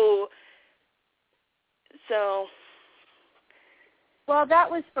do. So. Well,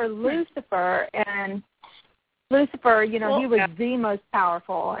 that was for Lucifer, and Lucifer, he was the most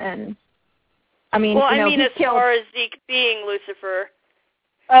powerful, and I mean, as far as Zeke being Lucifer.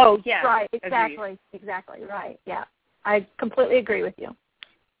 Oh, yeah. Right, exactly, right, yeah. I completely agree with you.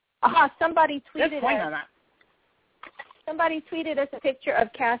 Somebody tweeted us a picture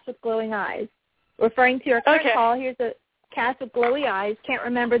of Cass with glowing eyes. Referring to your current call, here's a Cass with glowy eyes. Can't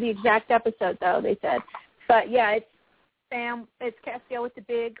remember the exact episode, though, they said. But, yeah, it's Sam. It's Castiel with the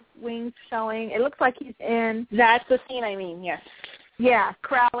big wings showing. It looks like he's in. That's the scene I mean, yes. Yeah,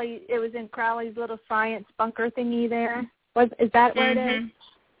 Crowley. It was in Crowley's little science bunker thingy there. Is that where it is?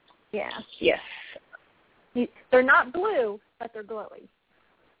 Yeah. Yes. They're not blue, but they're glowy.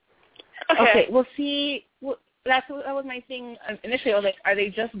 Okay, well, see, that was my thing. Initially, I was like, are they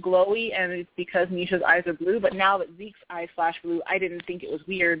just glowy and it's because Misha's eyes are blue? But now that Zeke's eyes flash blue, I didn't think it was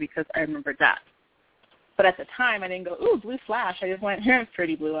weird because I remembered that. But at the time, I didn't go, ooh, blue flash. I just went,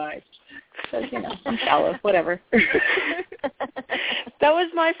 pretty blue eyes. So, I'm shallow, whatever. That was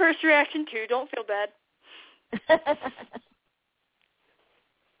my first reaction, too. Don't feel bad.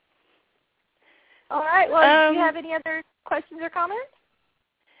 All right. Well, do you have any other questions or comments?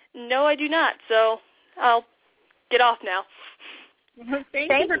 No, I do not. So I'll get off now. Thank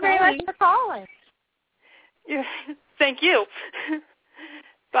you very much for calling. Yeah, thank you.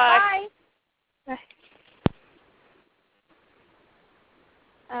 Bye. Bye.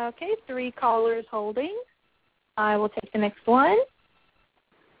 Okay, 3 callers holding. I will take the next one.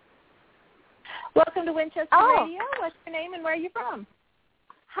 Welcome to Winchester Radio. What's your name and where are you from?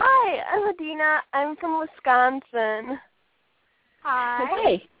 Hi, I'm Adina. I'm from Wisconsin.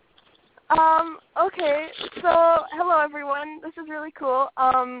 Hi. Okay, so hello everyone. This is really cool.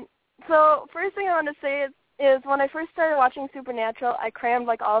 So first thing I want to say is when I first started watching Supernatural, I crammed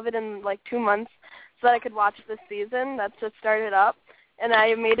all of it in 2 months so that I could watch this season that just started up, and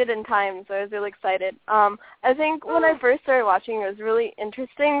I made it in time, so I was really excited. I think when I first started watching, it was really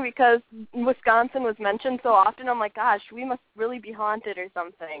interesting because Wisconsin was mentioned so often. I'm like, gosh, we must really be haunted or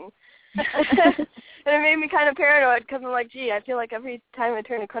something. And it made me kind of paranoid because I'm like, gee, I feel like every time I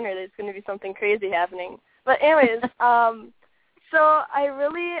turn a corner, there's going to be something crazy happening. But anyways, so I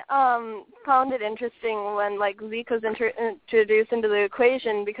really found it interesting when, like, Zeke was introduced into the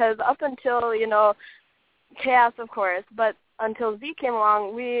equation, because up until, Chaos, of course, but until Zeke came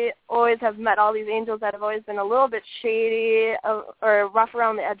along, we always have met all these angels that have always been a little bit shady or rough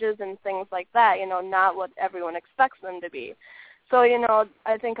around the edges and things like that, not what everyone expects them to be. So,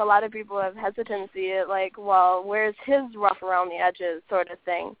 I think a lot of people have hesitancy, like, well, where's his rough around the edges sort of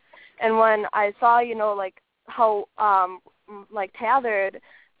thing? And when I saw, like, how, like, tethered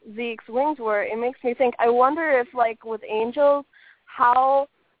Zeke's wings were, it makes me think, I wonder if, like, with angels, how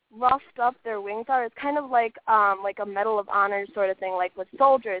roughed up their wings are. It's kind of like a Medal of Honor sort of thing, like with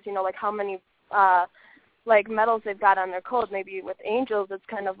soldiers, like how many like medals they've got on their coat. Maybe with angels, it's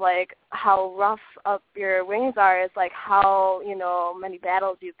kind of like how rough up your wings are. It's like how many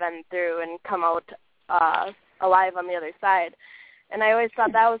battles you've been through and come out alive on the other side. And I always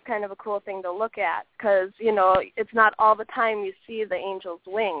thought that was kind of a cool thing to look at, because it's not all the time you see the angel's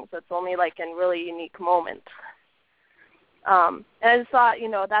wings. It's only like in really unique moments. And I just thought,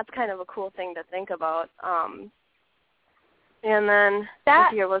 that's kind of a cool thing to think about. And then,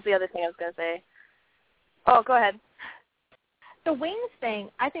 what was the other thing I was going to say? Oh, go ahead. The wings thing,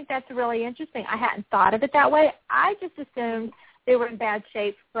 I think that's really interesting. I hadn't thought of it that way. I just assumed they were in bad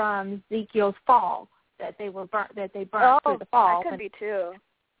shape from Ezekiel's fall, that they were burnt through the fall. That could be too.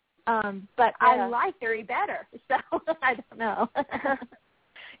 But I like Harry better, so I don't know.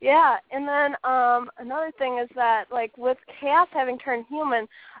 Yeah, and then another thing is that, like, with Cass having turned human,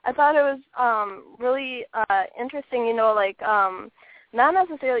 I thought it was really interesting, not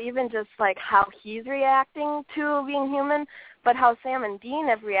necessarily even just, like, how he's reacting to being human, but how Sam and Dean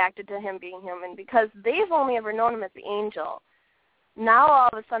have reacted to him being human, because they've only ever known him as the angel. Now all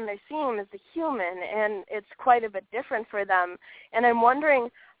of a sudden they're seeing him as the human, and it's quite a bit different for them. And I'm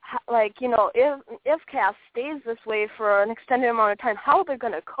wondering, like, if Cass stays this way for an extended amount of time, how they're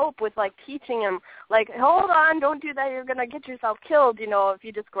going to cope with, like, teaching him, like, hold on, don't do that, you're going to get yourself killed, if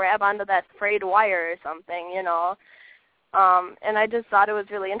you just grab onto that frayed wire or something, And I just thought it was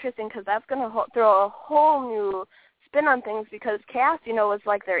really interesting, because that's going to throw a whole new spin on things, because Cass, was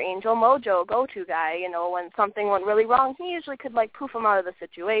like their angel mojo go-to guy. When something went really wrong, he usually could, like, poof him out of the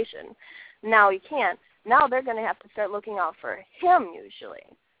situation. Now he can't. Now they're going to have to start looking out for him usually.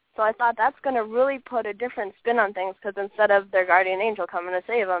 So I thought that's going to really put a different spin on things, because instead of their guardian angel coming to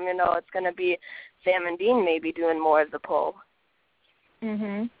save them, it's going to be Sam and Dean maybe doing more of the pull.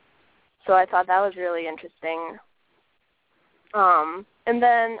 Mhm. So I thought that was really interesting. And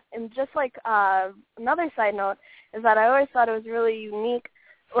then, and just like another side note is that I always thought it was really unique,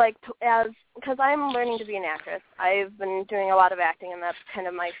 like, because I'm learning to be an actress. I've been doing a lot of acting, and that's kind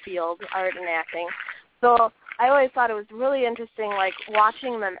of my field, art and acting. So I always thought it was really interesting, like,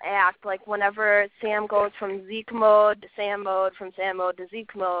 watching them act, like, whenever Sam goes from Zeke mode to Sam mode, from Sam mode to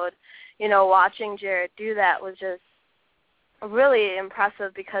Zeke mode, watching Jarrett do that was just really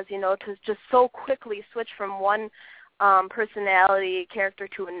impressive, because, to just so quickly switch from one personality character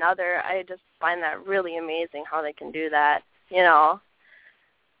to another, I just find that really amazing how they can do that,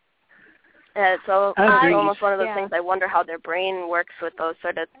 And so it's almost one of those things, I wonder how their brain works with those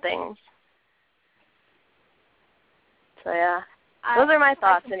sort of things. So, yeah, those are my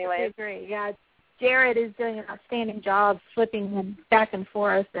thoughts anyway. I agree. Yeah, Jared is doing an outstanding job flipping back and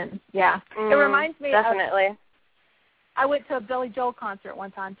forth, and, it reminds me definitely. I went to a Billy Joel concert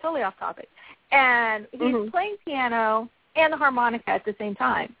one time, totally off topic, and he's playing piano and the harmonica at the same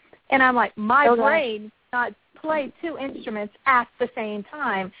time. And I'm like, my brain not play two instruments at the same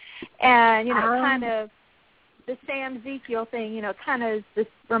time. And, kind of the Sam Ezekiel thing, kind of this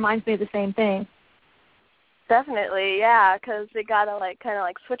reminds me of the same thing. Definitely, yeah, because they got to, like, kind of,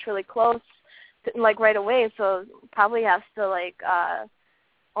 like, switch really close, like, right away, so probably has to, like,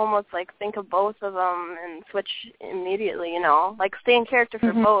 almost, like, think of both of them and switch immediately, like, stay in character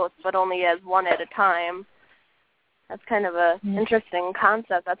for both, but only as one at a time. That's kind of a interesting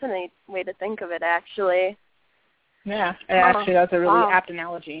concept. That's a neat way to think of it, actually. Yeah, actually, that's a really apt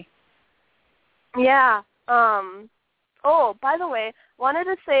analogy. Yeah. Oh, by the way, wanted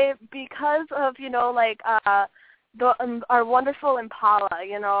to say, because of, our wonderful Impala,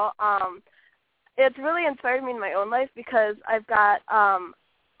 it's really inspired me in my own life, because I've got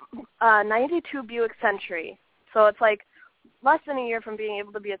 92 Buick Century. So it's like less than a year from being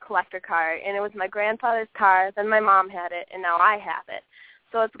able to be a collector car, and it was my grandfather's car, then my mom had it, and now I have it.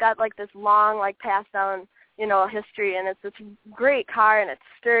 So it's got, like, this long, like, passed down, history, and it's this great car, and it's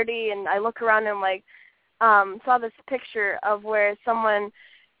sturdy, and I look around and, like, saw this picture of where someone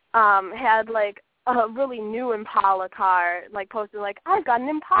had, like, a really new Impala car, like posted like, I've got an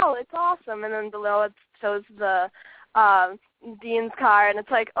Impala, it's awesome, and then below it shows the Dean's car, and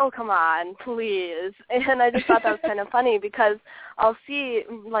it's like, oh, come on, please. And I just thought that was kind of funny because I'll see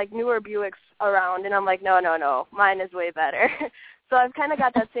like newer Buicks around, and I'm like, no, mine is way better. So I've kind of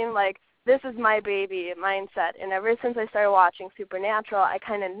got that same like, this is my baby mindset, and ever since I started watching Supernatural, I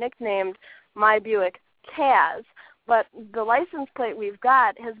kind of nicknamed my Buick Kaz. But the license plate we've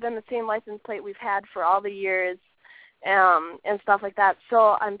got has been the same license plate we've had for all the years and stuff like that.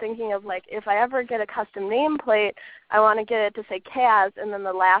 So I'm thinking of, like, if I ever get a custom nameplate, I want to get it to say Kaz and then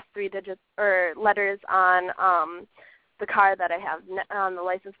the last 3 digits or letters on the car that I have, on the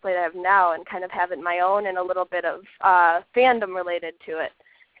license plate I have now, and kind of have it my own and a little bit of fandom related to it.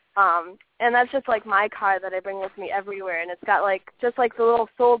 And that's just, like, my car that I bring with me everywhere. And it's got, like, just like the little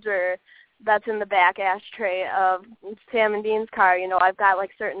soldier that's in the back ashtray of Sam and Dean's car. You know, I've got,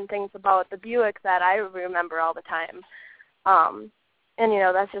 like, certain things about the Buick that I remember all the time. And, you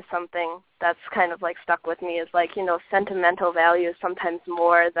know, that's just something that's kind of, like, stuck with me is, like, you know, sentimental value is sometimes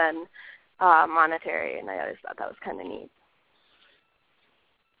more than monetary. And I always thought that was kind of neat.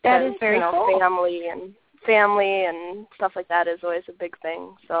 That is very cool. Family and stuff like that is always a big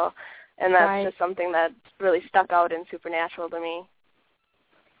thing. So, and that's just something that really stuck out in Supernatural to me.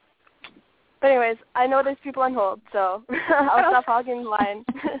 But anyways, I know there's people on hold, so I'll stop hogging the line.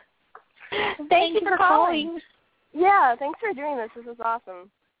 Thank you for calling. Yeah, thanks for doing this. This is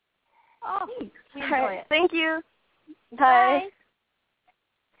awesome. Oh, we enjoy it. Thank you. Bye.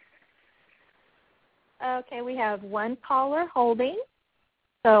 Okay, we have one caller holding,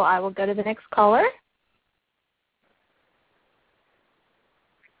 so I will go to the next caller.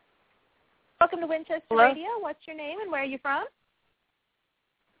 Welcome to Winchester Radio. What's your name and where are you from?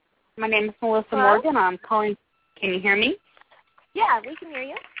 My name is Melissa Morgan. I'm calling. Can you hear me? Yeah, we can hear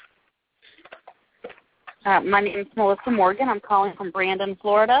you. My name is Melissa Morgan. I'm calling from Brandon,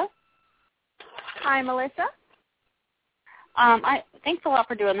 Florida. Hi, Melissa. Thanks a lot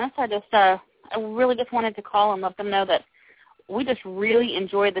for doing this. I really just wanted to call and let them know that we just really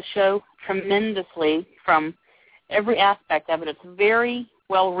enjoy the show tremendously from every aspect of it. It's very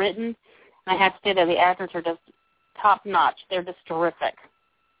well written, and I have to say that the actors are just top notch. They're just terrific.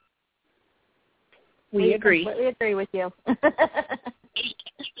 We agree. Completely agree with you.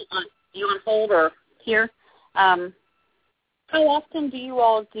 You on hold or here? How often do you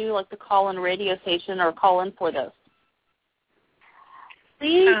all do like the call-in radio station or call in for this?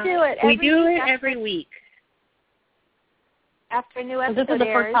 We do it. Every week. After a new episode airs. This is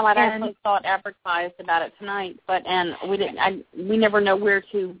the first time I've actually saw it advertised about it tonight, and we never know where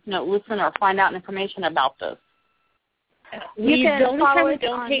to listen or find out information about this. The only time we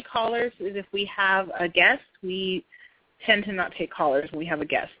don't take callers is if we have a guest. We tend to not take callers when we have a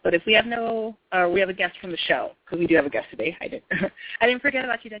guest. But if we have we have a guest from the show, because we do have a guest today. I didn't forget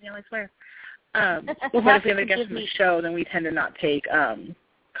about you, Danielle, I swear. But if we have a guest from the show, then we tend to not take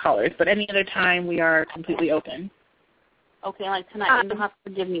callers. But any other time, we are completely open. Okay, like tonight, you'll have to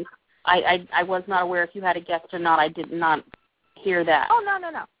forgive me. I was not aware if you had a guest or not. I did not hear that. Oh, no.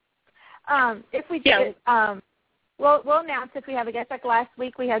 If we do, we'll announce if we have a guest. Like last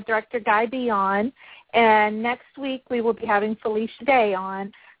week, we had Director Guy B on, and next week we will be having Felicia Day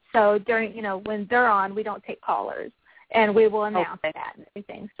on. So during, when they're on, we don't take callers, and we will announce that and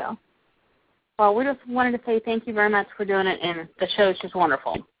everything. So, well, we just wanted to say thank you very much for doing it, and the show is just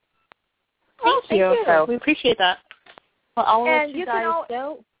wonderful. Thank you. So we appreciate that. Well, I'll let you guys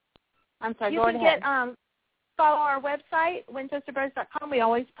go. I'm sorry. Go ahead. Follow our website, winchesterbirds.com. We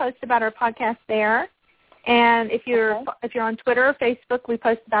always post about our podcast there. And if you're on Twitter or Facebook, we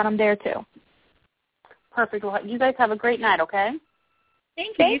post about them there too. Perfect. Well, you guys have a great night, okay?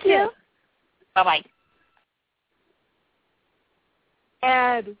 Thank you. Bye-bye.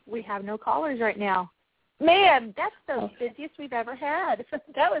 And we have no callers right now. Man, that's the busiest we've ever had.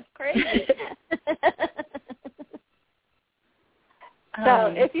 That was crazy.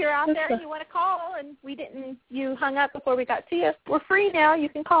 So if you're out there and you want to call and you hung up before we got to you, we're free now. You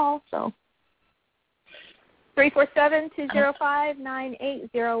can call. So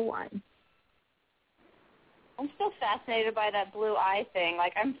 347-205-9801. I'm still fascinated by that blue eye thing.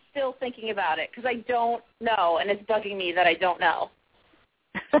 Like, I'm still thinking about it because I don't know, and it's bugging me that I don't know.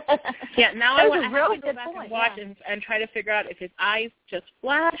 Yeah, now I want to go back and watch and try to figure out if his eyes just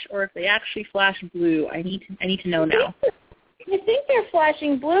flash or if they actually flash blue. I need to know now. I think they're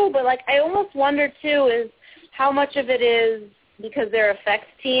flashing blue, but I almost wonder too is how much of it is because their effects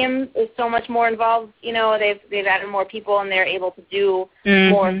team is so much more involved. They've added more people and they're able to do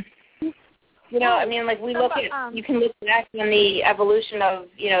more. You know, I mean, like we look at, you can look back on the evolution of,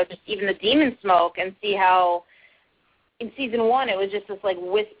 you know, just even the demon smoke and see how in season 1 it was just this like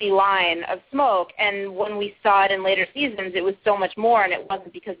wispy line of smoke, and when we saw it in later seasons, it was so much more, and it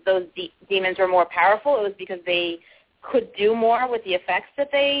wasn't because those demons were more powerful. It was because they could do more with the effects that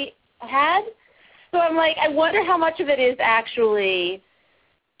they had. So I'm like, I wonder how much of it is actually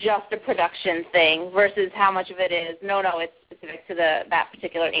just a production thing versus how much of it is, no, it's specific to that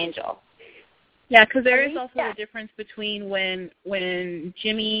particular angel. Yeah, because there is also a difference between when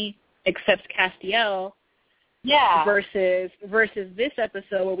Jimmy accepts Castiel versus this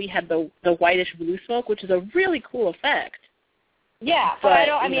episode where we had the whitish blue smoke, which is a really cool effect. Yeah, but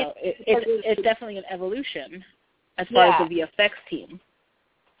I mean, it's definitely an evolution as far as the effects team.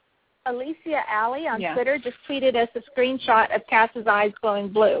 Alicia Alley on Twitter just tweeted us a screenshot of Cass's eyes glowing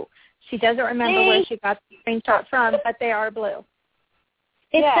blue. She doesn't remember where she got the screenshot from, but they are blue.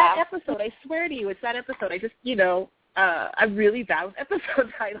 It's that episode. I swear to you, it's that episode. I just, I'm really bad with episode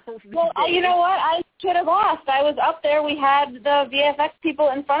titles. Well, you know what? I should have asked. I was up there. We had the VFX people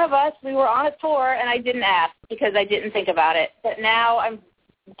in front of us. We were on a tour, and I didn't ask because I didn't think about it. But now I'm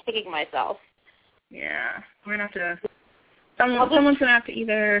kicking myself. Yeah, we're gonna have to. Someone's gonna have to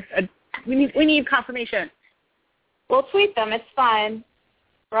either. We need confirmation. We'll tweet them. It's fine.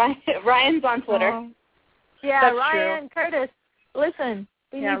 Ryan's on Twitter. Yeah, that's Ryan true. Curtis. Listen.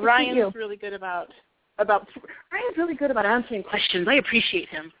 Ryan's really good about Ryan's really good about answering questions. I appreciate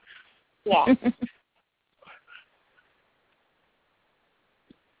him. Yeah.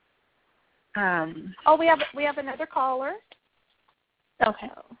 We have another caller. Okay.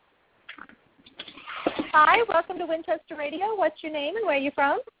 Hi, welcome to Winchester Radio. What's your name and where are you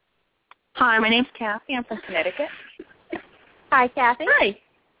from? Hi, my name's Kathy. I'm from Connecticut. Hi, Kathy. Hi.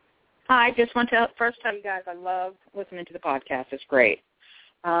 I just want to first tell you guys I love listening to the podcast. It's great.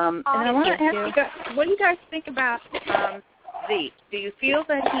 And I want to ask you guys, what do you guys think about Zeke? Do you feel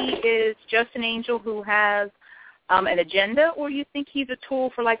that he is just an angel who has an agenda, or you think he's a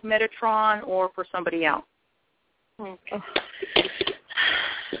tool for like Metatron or for somebody else? I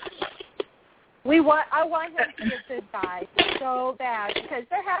want him to be a good guy so bad because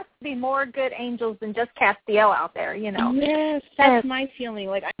there has to be more good angels than just Castiel out there, you know. Yes, that's my feeling.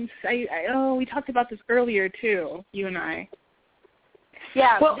 Like we talked about this earlier too, you and I.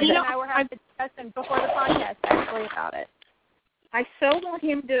 Yeah, well, you and I were having a discussion before the podcast actually about it. I so want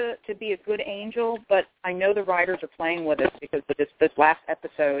him to be a good angel, but I know the writers are playing with us because this last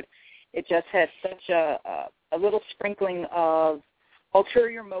episode, it just had such a little sprinkling of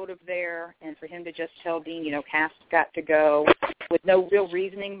ulterior motive there, and for him to just tell Dean, Cass got to go with no real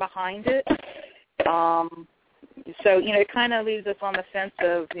reasoning behind it. So, it kind of leaves us on the fence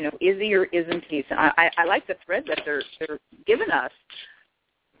of, is he or isn't he? So I like the thread that they're giving us.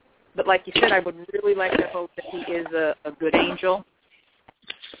 But like you said, I would really like to hope that he is a good angel.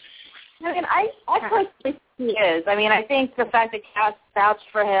 I mean, I personally think he is. I mean, I think the fact that Cass vouched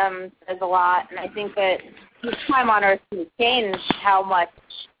for him says a lot, and I think that his time on Earth has changed how much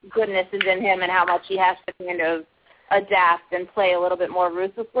goodness is in him and how much he has to kind of adapt and play a little bit more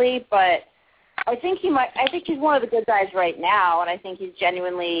ruthlessly. But I think he's one of the good guys right now, and I think he's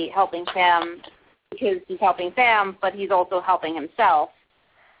genuinely helping Sam because he's helping Sam, but he's also helping himself.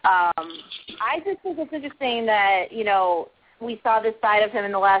 I just think it's interesting that, we saw this side of him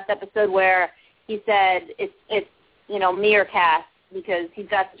in the last episode where he said it's me or Cass because he's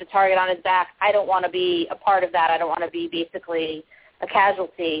got such a target on his back. I don't want to be a part of that. I don't want to be basically a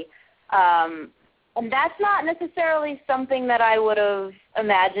casualty. And that's not necessarily something that I would have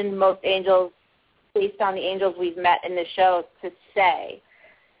imagined most angels, based on the angels we've met in this show, to say.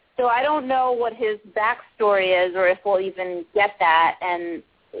 So I don't know what his backstory is or if we'll even get that and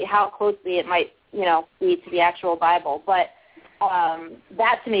how closely it might, be to the actual Bible. But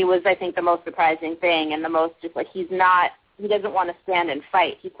that to me was, I think, the most surprising thing and the most just like he doesn't want to stand and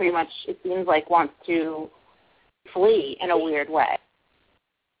fight. He pretty much, it seems like, wants to flee in a weird way.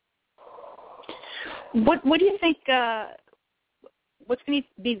 What do you think, what's going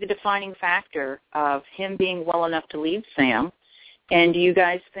to be the defining factor of him being well enough to leave Sam? And do you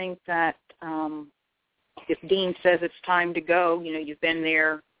guys think that if Dean says it's time to go, you've been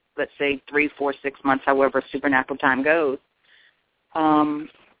there, let's say 3, 4, 6 months, however supernatural time goes,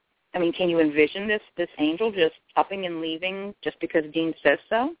 can you envision this angel just upping and leaving just because Dean says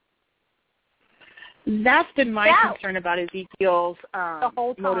so? That's been my concern about Ezekiel's the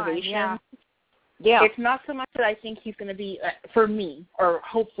whole time, motivation. Yeah. It's not so much that I think he's going to be, for me, or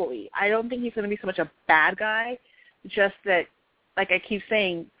hopefully, I don't think he's going to be so much a bad guy, just that, like I keep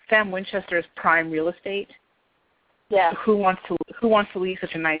saying, Sam Winchester is prime real estate. Yeah. Who wants to leave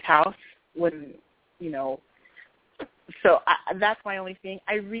such a nice house? when, you know. So that's my only thing.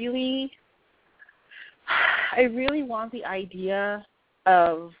 I really want the idea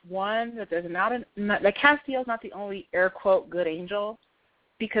of, one, that there's that Castiel's not the only air quote good angel,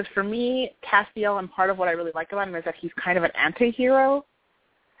 because for me, Castiel, and part of what I really like about him is that he's kind of an anti-hero,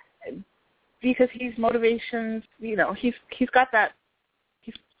 because his motivations, you know, he's got that.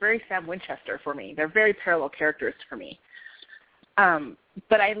 He's very Sam Winchester for me. They're very parallel characters for me.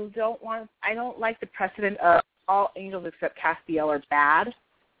 But I don't like the precedent of all angels except Castiel are bad,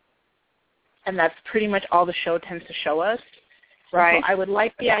 and that's pretty much all the show tends to show us. Right. So I would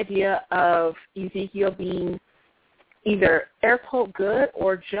like the idea of Ezekiel being either air quote good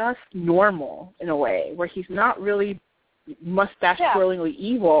or just normal in a way, where he's not really mustache twirlingly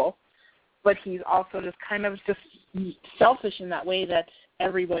evil, but he's also just kind of just selfish in that way that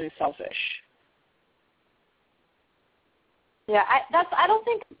everybody's selfish. Yeah, that's kind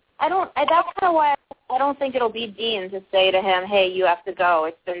of why I don't think it'll be Dean to say to him, "Hey, you have to go.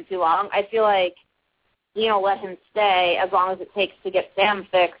 It's been too long." I feel like Dean will let him stay as long as it takes to get Sam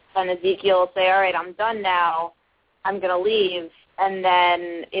fixed, and Ezekiel will say, "All right, I'm done now. I'm going to leave," and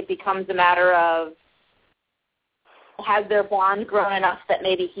then it becomes a matter of, has their bond grown enough that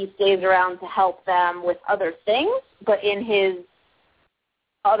maybe he stays around to help them with other things, but in his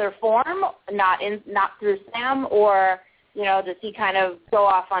other form, not through Sam, or, you know, does he kind of go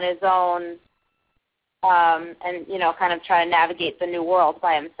off on his own and, you know, kind of try to navigate the new world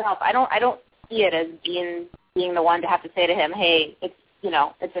by himself? I don't see it as Dean being the one to have to say to him, "Hey, it's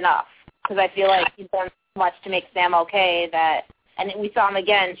enough," because I feel like he's done so much to make Sam okay that, and we saw him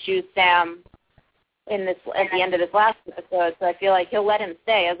again choose Sam at the end of this last episode, so I feel like he'll let him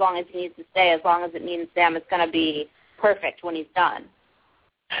stay as long as he needs to stay, as long as it means Sam is going to be perfect when he's done.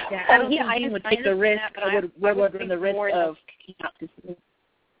 Yeah, I don't think Dean would take the risk, would run the risk of kicking out his.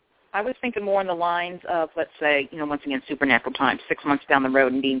 I was thinking more in the lines of, let's say, you know, once again, supernatural times, 6 months down the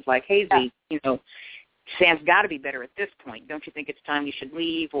road, and Dean's like, "Hey, Z, you know, Sam's got to be better at this point. Don't you think it's time you should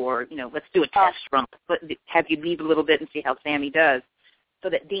leave? Or, you know, let's do a test run. Have you leave a little bit and see how Sammy does," so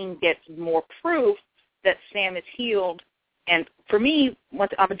that Dean gets more proof that Sam is healed. And for me,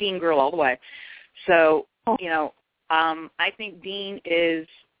 I'm a Dean girl all the way. So, you know, I think Dean is,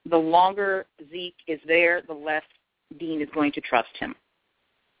 the longer Zeke is there, the less Dean is going to trust him.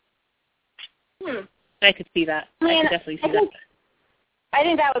 I could see that. I could definitely see that. I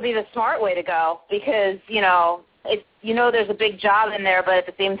think that would be the smart way to go, because, you know, there's a big job in there, but at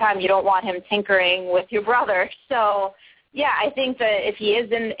the same time you don't want him tinkering with your brother. So, yeah, I think that if he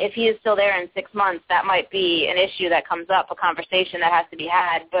is still there in 6 months, that might be an issue that comes up, a conversation that has to be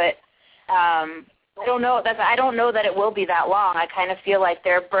had. But I don't know. I don't know that it will be that long. I kind of feel like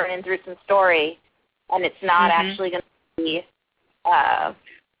they're burning through some story, and it's not actually going to be.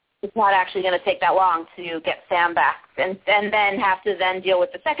 It's not actually going to take that long to get Sam back, and then have to then deal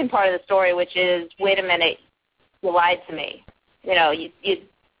with the second part of the story, which is, wait a minute, you lied to me. You know, you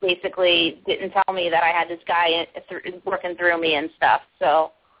basically didn't tell me that I had this guy working through me and stuff.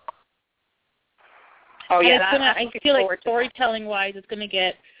 So. Oh yeah, I feel like storytelling-wise, it's going to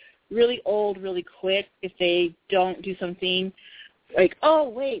get really old really quick if they don't do something like, "Oh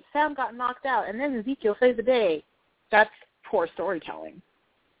wait, Sam got knocked out, and then Ezekiel saves the day." That's poor storytelling.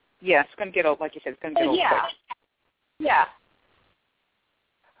 Yeah, it's going to get old, like you said. It's going to get old quick. Yeah.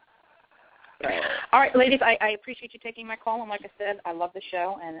 All right, ladies, I appreciate you taking my call, and like I said, I love the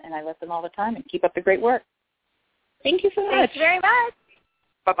show, and I listen all the time, and keep up the great work. Thank you so much. Thanks very much.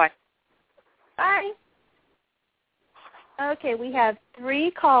 Bye-bye. Bye. Okay, we have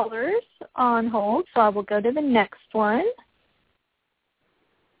 3 callers on hold, so I will go to the next one.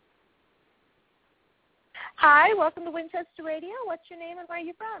 Hi, welcome to Winchester Radio. What's your name and where are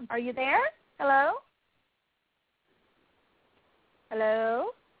you from? Are you there? Hello?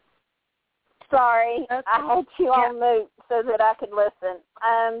 Hello? Sorry, okay. I had you on mute so that I could listen.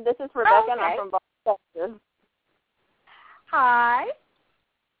 This is Rebecca, and I'm from Boston, Texas. Hi.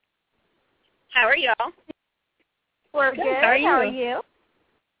 How are y'all? We're good. How are you?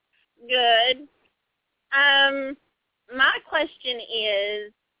 Good. My question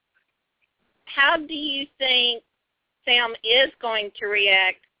is, how do you think Sam is going to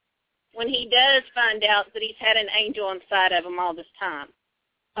react when he does find out that he's had an angel inside of him all this time?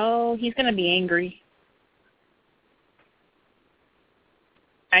 Oh, he's going to be angry.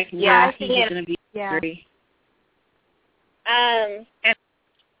 I think he's going to be angry.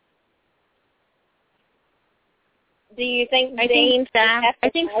 Do you think I think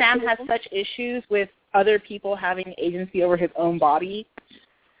Sam has such issues with other people having agency over his own body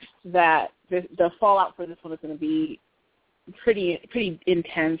that the fallout for this one is going to be pretty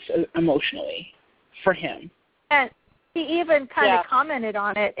intense emotionally for him. And he even kind of commented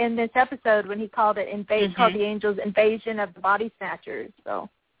on it in this episode when he called it called the Angels Invasion of the Body Snatchers. So.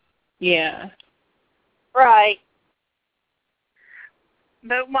 Yeah. Right.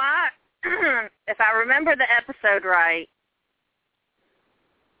 But why, if I remember the episode right,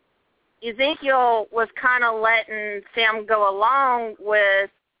 Ezekiel was kind of letting Sam go along with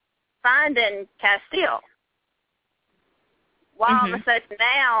finding Castiel. Why all of a sudden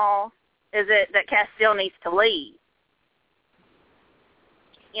now is it that Castiel needs to leave?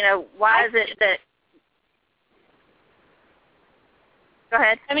 You know, why is it that... Go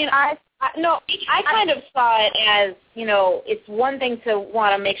ahead. I mean, I kind of saw it as, you know, it's one thing to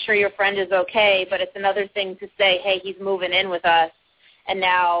want to make sure your friend is okay, but it's another thing to say, hey, he's moving in with us, and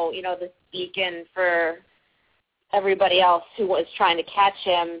now, you know, this beacon for everybody else who was trying to catch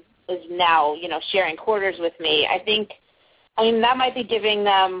him is now, you know, sharing quarters with me. I mean, that might be giving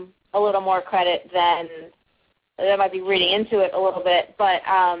them a little more credit than, that might be reading into it a little bit, but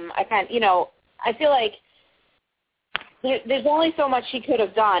I feel like there's only so much he could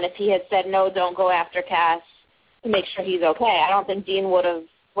have done if he had said, no, don't go after Cass to make sure he's okay. I don't think Dean would have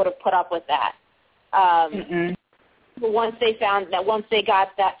put up with that. But once they got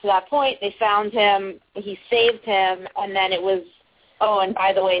to that point, they found him, he saved him, and then it was, oh, and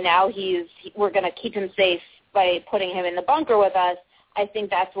by the way, now we're going to keep him safe by putting him in the bunker with us. I think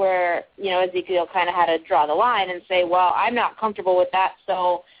that's where, you know, Ezekiel kind of had to draw the line and say, well, I'm not comfortable with that,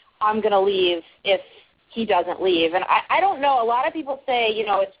 so I'm going to leave if he doesn't leave. And I don't know. A lot of people say, you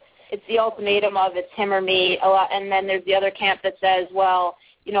know, it's the ultimatum of it's him or me. And then there's the other camp that says, well,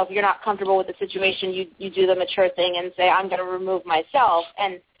 you know, if you're not comfortable with the situation, you do the mature thing and say, I'm going to remove myself.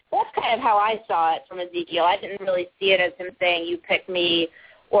 And that's kind of how I saw it from Ezekiel. I didn't really see it as him saying, you pick me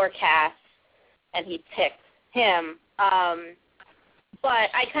or Cass, and he picked him. But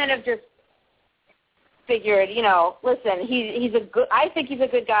I kind of just figured, you know, listen, I think he's a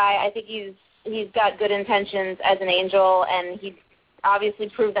good guy. I think he's got good intentions as an angel, and he obviously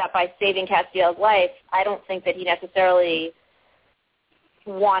proved that by saving Castiel's life. I don't think that he necessarily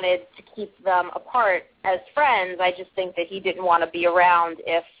wanted to keep them apart as friends. I just think that he didn't want to be around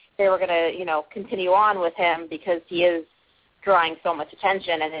if they were going to, you know, continue on with him because he is drawing so much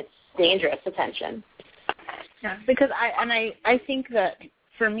attention, and it's dangerous attention. Yeah, because I think that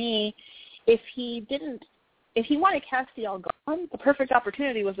for me, if he wanted Castiel gone, the perfect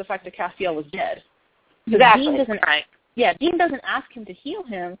opportunity was the fact that Castiel was dead. Exactly. Dean doesn't ask him to heal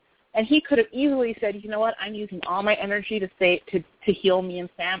him, and he could have easily said, you know what, I'm using all my energy to heal me and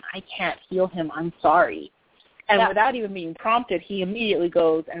Sam. I can't heal him. I'm sorry. And without even being prompted, he immediately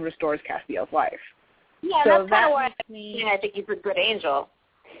goes and restores Castiel's life. Yeah, so that's kind of why I think he's a good angel.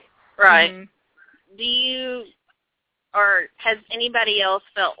 Right. Mm-hmm. Do you, or has anybody else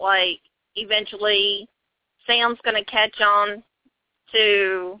felt like eventually Sam's going to catch on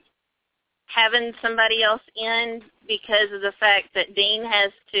to having somebody else in because of the fact that Dean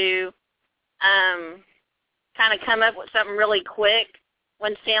has to kind of come up with something really quick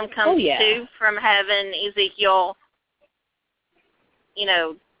when Sam comes to from having Ezekiel, you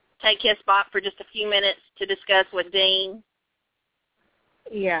know, take his spot for just a few minutes to discuss with Dean?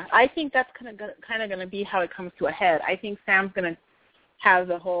 Yeah, I think that's kind of going to be how it comes to a head. I think Sam's going to have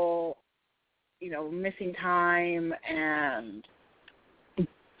the whole, you know, missing time and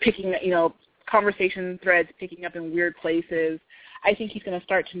picking, you know, conversation threads picking up in weird places. I think he's going to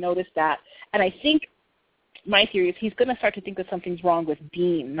start to notice that. And I think my theory is he's going to start to think that something's wrong with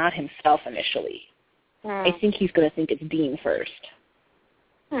Dean, not himself initially. I think he's going to think it's Dean first.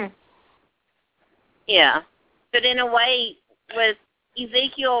 Yeah. But in a way, with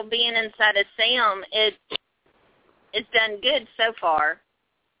Ezekiel being inside of Sam, it's done good so far.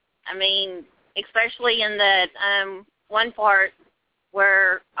 I mean, especially in that one part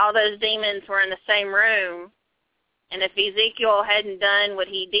where all those demons were in the same room, and if Ezekiel hadn't done what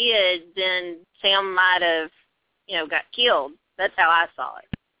he did, then Sam might have, you know, got killed. That's how I saw it.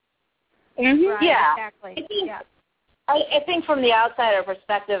 Right, yeah, exactly. I think from the outsider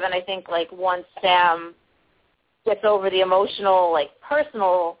perspective, and I think like once Sam gets over the emotional, like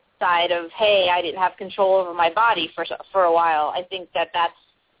personal side of, hey, I didn't have control over my body for a while, I think that's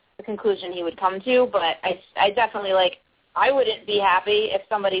the conclusion he would come to. But I definitely, like, I wouldn't be happy if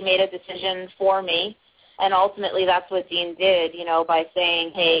somebody made a decision for me, and ultimately that's what Dean did, you know, by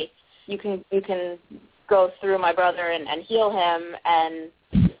saying, hey, you can go through my brother and heal him, and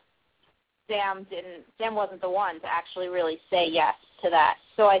Sam wasn't the one to actually really say yes to that.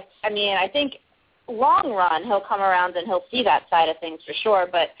 So I mean, I think long run he'll come around and he'll see that side of things for sure,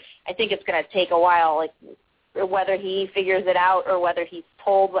 but I think it's going to take a while, like whether he figures it out or whether he's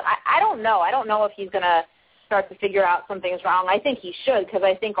told. I don't know. I don't know if he's going to start to figure out something's wrong. I think he should, because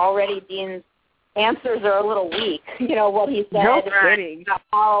I think already Dean's answers are a little weak. You know, what he said. No kidding.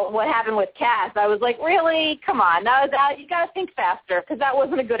 What happened with Cass. I was like, really? Come on. Now you got to think faster, because that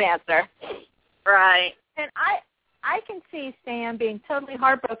wasn't a good answer. Right. And I can see Sam being totally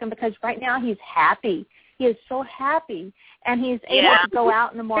heartbroken because right now he's happy. He is so happy, and he's able to go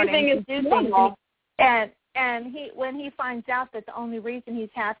out in the morning and do things. And he, when he finds out that the only reason he's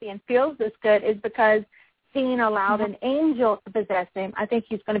happy and feels this good is because Dean allowed an angel to possess him, I think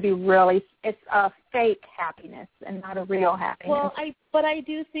he's going to be it's a fake happiness and not a real happiness. Well, I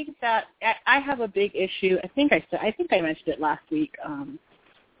do think that I have a big issue. I think I mentioned it last week.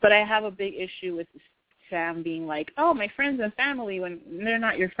 But I have a big issue with Sam being like, oh, my friends and family, when they're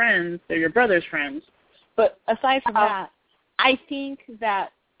not your friends, they're your brother's friends. But aside from that, I think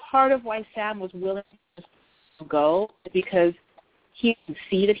that part of why Sam was willing to go is because he could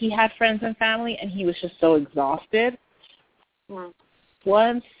see that he had friends and family, and he was just so exhausted. Mm.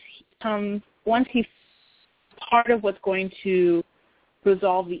 Once he part of what's going to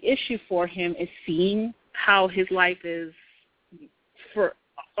resolve the issue for him is seeing how his life is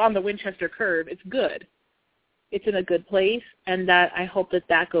on the Winchester curve. It's good. It's in a good place, and that I hope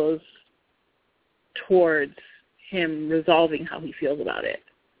that goes towards him resolving how he feels about it.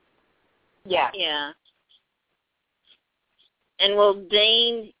 Yeah. Yeah. And will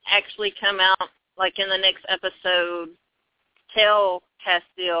Dean actually come out, like in the next episode, tell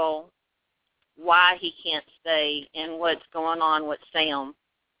Castiel why he can't stay and what's going on with Sam?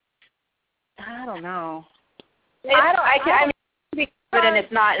 I don't know. I mean, and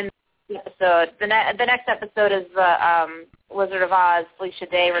it's not in the episode. The next episode is the Wizard of Oz, Felicia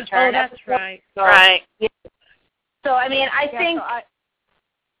Day return. Oh, that's episode. right. So, right. Yeah. So, I mean, I think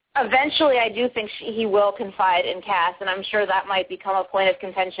eventually I do think he will confide in Cass, and I'm sure that might become a point of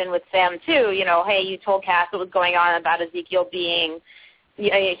contention with Sam, too. You know, hey, you told Cass what was going on about Ezekiel healing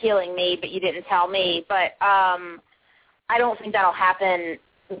me, but you didn't tell me. But I don't think that'll happen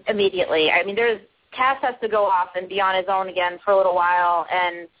immediately. I mean, Cass has to go off and be on his own again for a little while,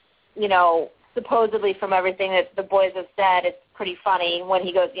 and, you know, supposedly from everything that the boys have said, it's pretty funny when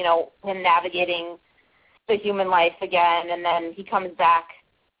he goes, you know, him navigating the human life again, and then he comes back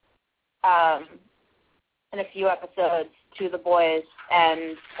in a few episodes to the boys,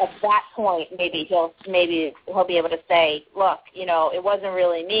 and at that point maybe he'll be able to say, look, you know, it wasn't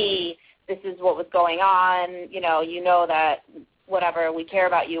really me, this is what was going on, you know that whatever, we care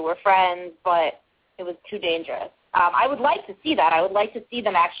about you, we're friends, but it was too dangerous. I would like to see that. I would like to see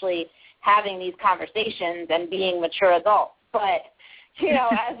them actually having these conversations and being mature adults, but you know,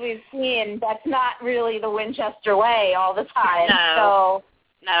 as we've seen, that's not really the Winchester way all the time.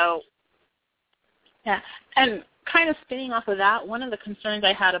 No. Yeah, and kind of spinning off of that, one of the concerns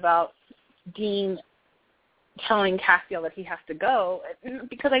I had about Dean telling Castiel that he has to go,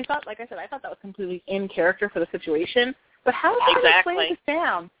 because I thought that was completely in character for the situation, but how is he going to explain to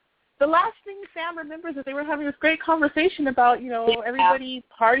Sam? The last thing Sam remembers is they were having this great conversation about, you know, everybody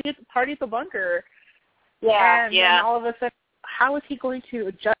party at the bunker. Yeah, and then all of a sudden, how is he going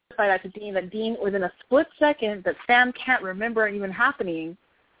to justify that to Dean, that Dean, within a split second, that Sam can't remember even happening,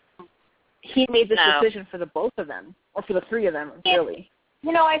 he made this decision for the both of them, or for the three of them, really.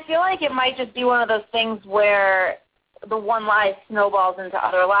 You know, I feel like it might just be one of those things where the one lie snowballs into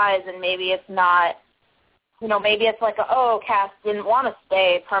other lies, and maybe it's not, you know, maybe it's like, Cass didn't want to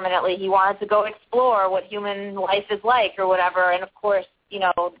stay permanently. He wanted to go explore what human life is like or whatever, and of course, you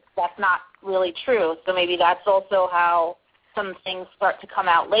know, that's not really true. So maybe that's also how some things start to come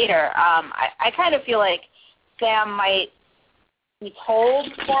out later. I kind of feel like Sam might be told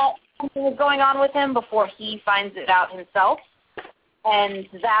that something is going on with him before he finds it out himself, and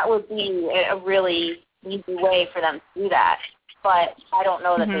that would be a really easy way for them to do that. But I don't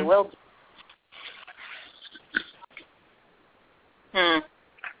know that they will do.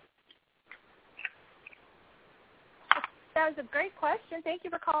 That was a great question. Thank you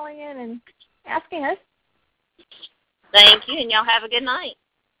for calling in and asking us. Thank you, and y'all have a good night.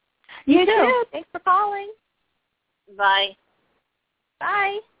 You too. Thanks for calling. Bye.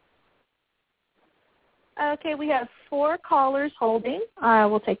 Bye. Okay, we have 4 callers holding.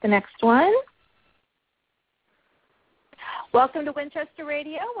 We'll take the next one. Welcome to Winchester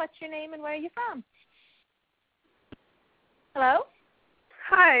Radio. What's your name and where are you from? Hello?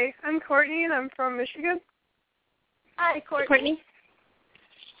 Hi, I'm Courtney, and I'm from Michigan. Hi, Courtney. Courtney.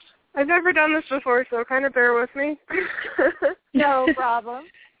 I've never done this before, so kind of bear with me. No problem.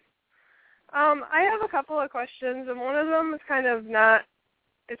 I have a couple of questions, and one of them is kind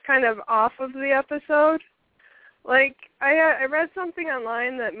of off of the episode. Like, I read something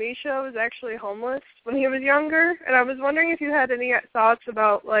online that Misha was actually homeless when he was younger, and I was wondering if you had any thoughts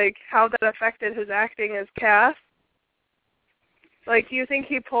about, like, how that affected his acting as Cass. Like, do you think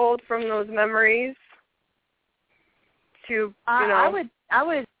he pulled from those memories to, you know?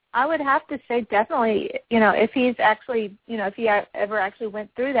 I would have to say definitely, you know, if he's actually, you know, if he ever actually went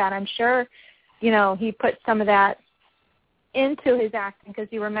through that, I'm sure, you know, he put some of that into his acting because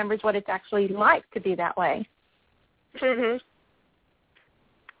he remembers what it's actually like to be that way. Mhm.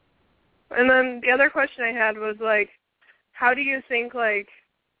 And then the other question I had was, like, how do you think, like,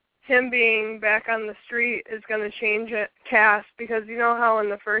 him being back on the street is going to change Cass? Because you know how in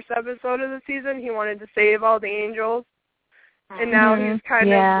the first episode of the season he wanted to save all the angels? And now he's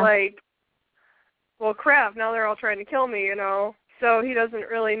kind of like, well, crap, now they're all trying to kill me, you know? So he doesn't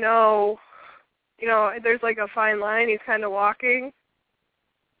really know, you know, there's like a fine line he's kind of walking.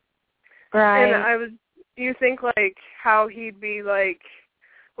 Right. And you think, like, how he'd be like,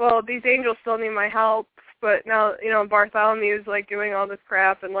 well, these angels still need my help, but now, you know, Bartholomew's, like, doing all this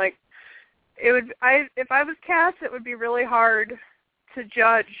crap, and, like, if I was Cass, it would be really hard to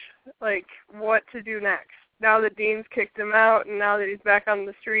judge, like, what to do next. Now that Dean's kicked him out, and now that he's back on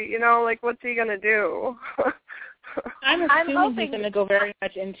the street, you know, like, what's he going to do? I'm assuming he's going to go very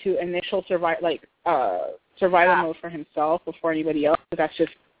much into initial survival mode for himself before anybody else, but that's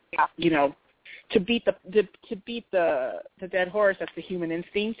just, you know, to beat the dead horse, that's the human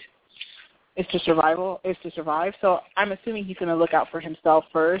instinct, is to survive. So I'm assuming he's going to look out for himself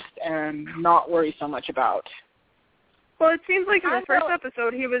first and not worry so much about. Well, it seems like in the first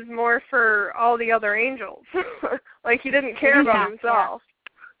episode he was more for all the other angels. Like, he didn't care about himself.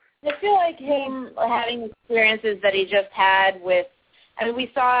 I feel like him having experiences that he just had with, I mean, we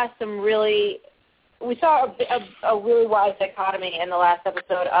saw a really wide dichotomy in the last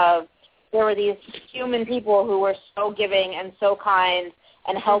episode of, there were these human people who were so giving and so kind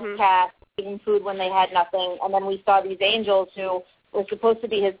and helped Cass, giving food when they had nothing. And then we saw these angels who were supposed to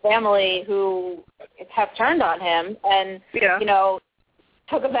be his family who have turned on him and, you know,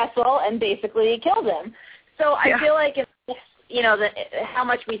 took a vessel and basically killed him. So I feel like, it's, you know, how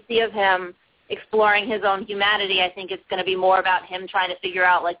much we see of him exploring his own humanity, I think it's going to be more about him trying to figure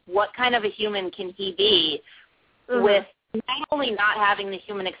out, like, what kind of a human can he be with not only not having the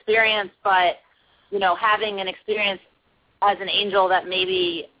human experience, but, you know, having an experience as an angel that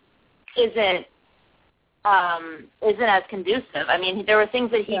maybe isn't as conducive. I mean, there were things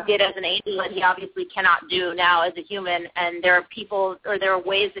that he did as an angel that he obviously cannot do now as a human, and there are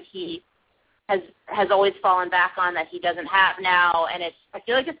ways that he has always fallen back on that he doesn't have now, and I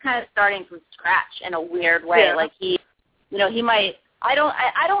feel like it's kind of starting from scratch in a weird way. Yeah. Like he might. I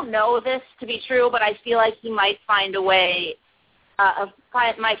don't know this to be true, but I feel like he might find a way,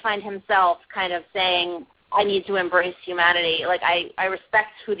 might find himself kind of saying, I need to embrace humanity. Like, I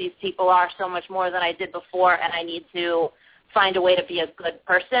respect who these people are so much more than I did before, and I need to find a way to be a good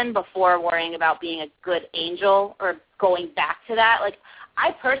person before worrying about being a good angel or going back to that. Like,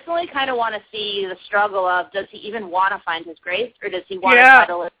 I personally kind of want to see the struggle of, does he even want to find his grace, or does he want to try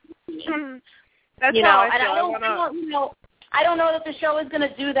to live with me? That's you know, how and I don't know that the show is going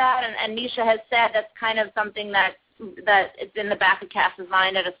to do that, and Misha has said that's kind of something that it's in the back of Cass's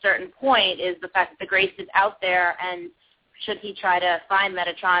mind at a certain point, is the fact that the grace is out there, and should he try to find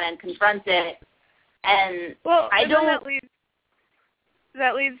Metatron and confront it? And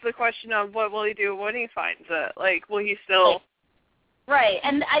that leaves the question of, what will he do when he finds it? Like, will he still... Right,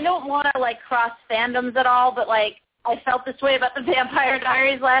 and I don't want to, like, cross fandoms at all, but, like, I felt this way about the Vampire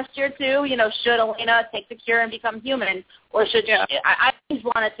Diaries last year, too. You know, should Elena take the cure and become human, or should she? I always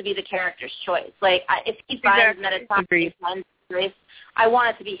want it to be the character's choice. Like, if he finds Metatron, finds grace, I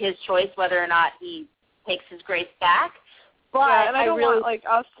want it to be his choice whether or not he takes his grace back. But and I don't want, like,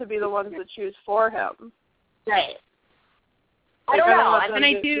 us to be the ones that choose for him. Right. Like, I don't know. And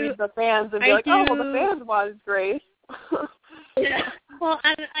I do the fans and be oh, well, the fans want his grace. Yeah. Well,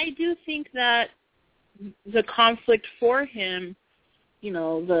 I do think that the conflict for him, you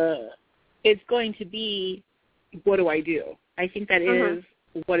know, it's going to be, what do I do? I think that is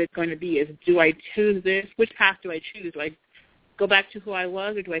what it's going to be, is, do I choose this? Which path do I choose? Do I go back to who I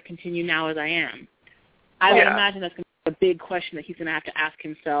was, or do I continue now as I am? I would imagine that's going to be a big question that he's going to have to ask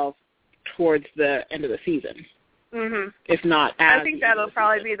himself towards the end of the season. If not, I think that'll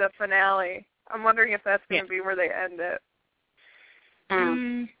probably be the finale. I'm wondering if that's going to be where they end it.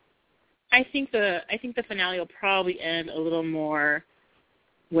 I think the finale will probably end a little more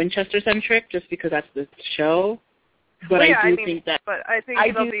Winchester centric, just because that's the show. But I think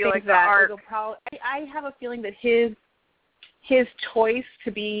it'll be like the arc. I have a feeling that his choice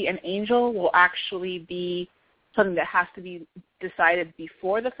to be an angel will actually be something that has to be decided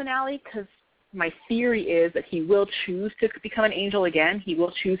before the finale, because my theory is that he will choose to become an angel again. He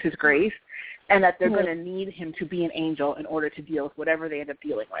will choose his grace, and that they're going to need him to be an angel in order to deal with whatever they end up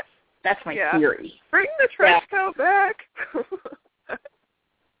dealing with. That's my theory. Bring the trash cow back.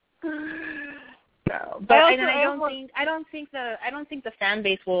 So, but I don't think the fan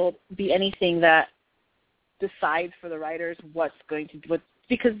base will be anything that decides for the writers what's going to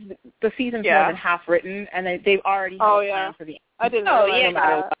because the season's more than half written, and they've already had a plan for the end. I didn't know no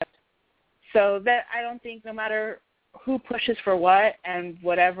matter what. So that I don't think no matter who pushes for what and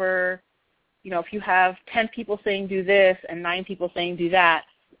whatever, if you have 10 people saying do this and 9 people saying do that,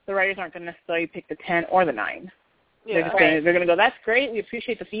 the writers aren't going to necessarily pick the 10 or the 9. Yeah. They're just going to go, that's great, we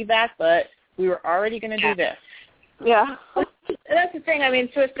appreciate the feedback, but we were already going to do this. Yeah. That's the thing. I mean,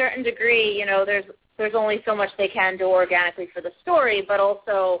 to a certain degree, there's only so much they can do organically for the story, but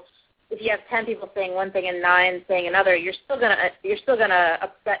also if you have 10 people saying one thing and 9 saying another, you're still gonna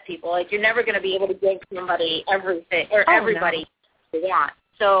upset people. Like, you're never gonna be able to give somebody everything or everybody they want.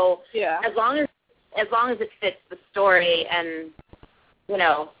 So as long as it fits the story, and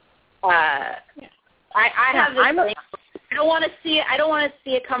I have this thing. I don't want to see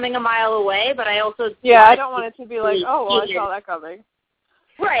it coming a mile away, but I also I don't want it to be like, oh, well, I saw that coming.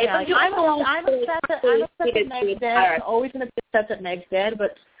 Right, yeah, but I'm upset that Meg's dead. I'm always going to be upset that Meg's dead,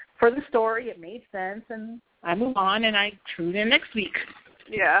 but for the story, it made sense, and I move on, and I tune in next week.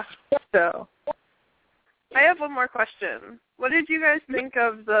 Yeah. So, I have one more question. What did you guys think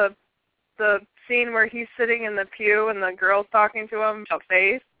of the scene where he's sitting in the pew and the girl's talking to him about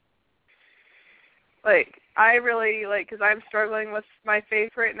faith? Like, I really, because I'm struggling with my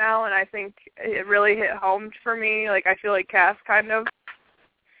faith right now, and I think it really hit home for me. Like, I feel like Cass kind of.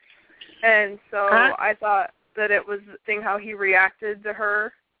 And so I thought that it was the thing how he reacted to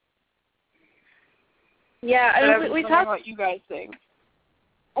her. Yeah, I mean, we talked what you guys think.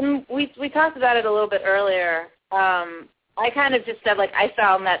 We talked about it a little bit earlier. I kind of just said, I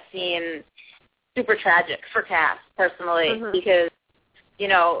found that scene super tragic for Cass personally, because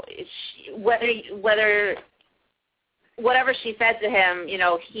whatever she said to him,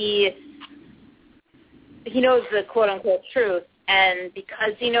 he knows the quote unquote truth. And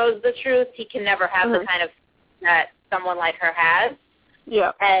because he knows the truth, he can never have the kind of that someone like her has.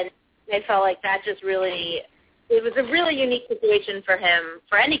 Yeah. And I felt like that just really, it was a really unique situation for him,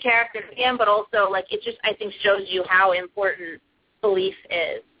 for any character for him, but also, it just, I think, shows you how important belief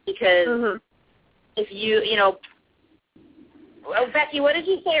is. Because if Becky, what did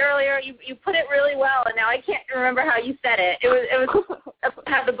you say earlier? You put it really well, and now I can't remember how you said it. It was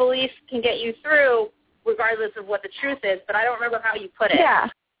how the belief can get you through, regardless of what the truth is, but I don't remember how you put it. Yeah.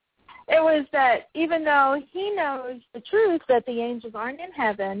 It was that even though he knows the truth that the angels aren't in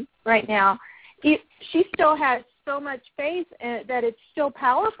heaven right now, she still has so much faith that it's still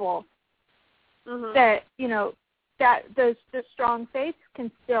powerful. That, that the strong faith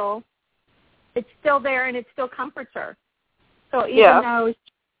can still, it's still there and it still comforts her. So even though,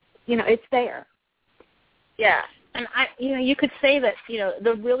 it's there. Yeah. And you could say that,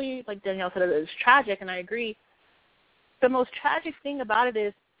 the really, like Danielle said, it's tragic, and I agree. The most tragic thing about it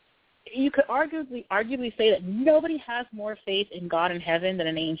is you could arguably say that nobody has more faith in God in heaven than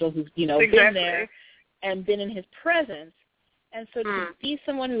an angel who's, been there and been in his presence. And so to be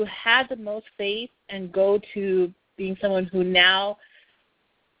someone who had the most faith and go to being someone who now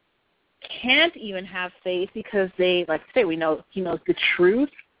can't even have faith because he knows the truth,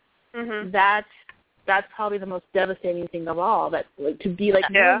 that's probably the most devastating thing of all. That to be like,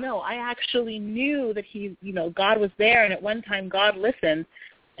 no, I actually knew that God was there, and at one time God listened,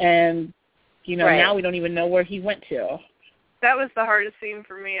 and now we don't even know where he went to. That was the hardest scene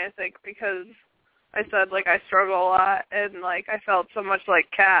for me, I think, because I said I struggle a lot, and I felt so much like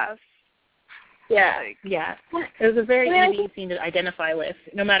Cass. Yeah, It was a very easy scene to identify with,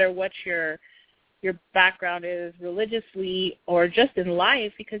 no matter what your background is religiously or just in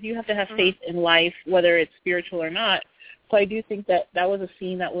life, because you have to have faith in life, whether it's spiritual or not. So I do think that was a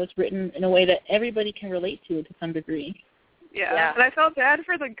scene that was written in a way that everybody can relate to some degree. Yeah. And I felt bad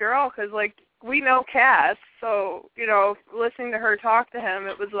for the girl because, we know Cass, so, listening to her talk to him,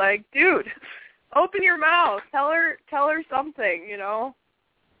 it was like, dude, open your mouth. Tell her something,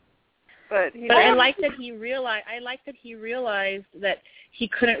 But I like that he realized that he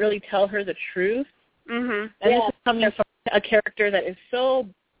couldn't really tell her the truth. And this is coming from a character that is so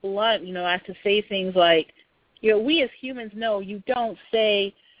blunt, as to say things like, we as humans know you don't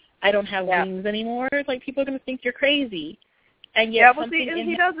say, I don't have wings anymore. It's like people are going to think you're crazy. And yet something in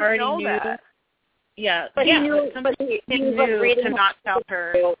him already knew. Yeah, but yeah, he knew. Somebody knew to not tell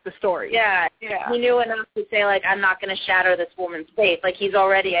her the story. Yeah, he knew enough to say, like, I'm not going to shatter this woman's faith. Like, he's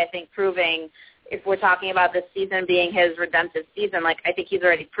already, I think, proving. If we're talking about this season being his redemptive season, like, I think he's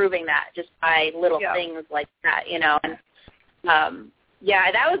already proving that just by little things like that, you know. And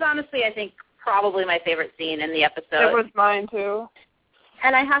that was honestly, I think, probably my favorite scene in the episode. It was mine too.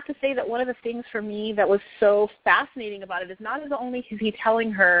 And I have to say that one of the things for me that was so fascinating about it is not only is he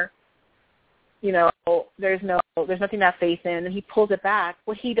telling her, you know, there's nothing to have faith in, and he pulls it back.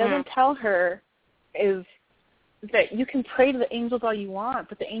 What he doesn't tell her is that you can pray to the angels all you want,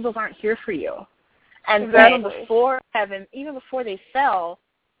 but the angels aren't here for you. And even before heaven, even before they fell,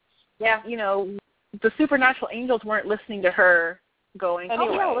 you know, the supernatural angels weren't listening to her going,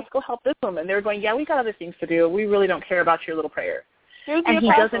 let's go help this woman. They were going, we got other things to do. We really don't care about your little prayer. And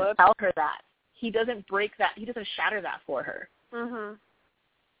he doesn't tell her that. He doesn't break that. He doesn't shatter that for her. Mhm.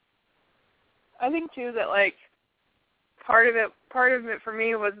 I think too that like part of it for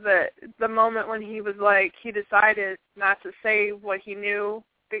me was that the moment when he was like he decided not to say what he knew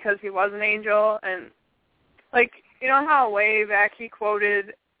because he was an angel, and like you know how way back he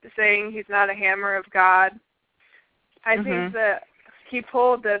quoted saying he's not a hammer of God. I think that he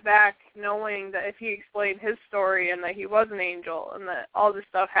pulled that back knowing that if he explained his story and that he was an angel and that all this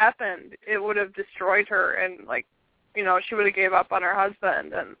stuff happened, it would have destroyed her and like you know she would have gave up on her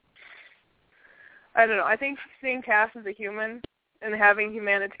husband. And I don't know. I think seeing Cass as a human and having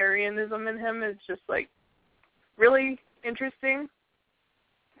humanitarianism in him is just, like, really interesting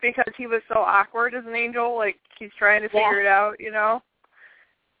because he was so awkward as an angel. Like, he's trying to figure it out, you know?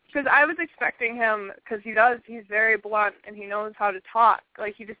 Because I was expecting him, because he's very blunt and he knows how to talk.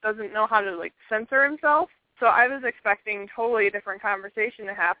 Like, he just doesn't know how to, like, censor himself. So I was expecting totally a different conversation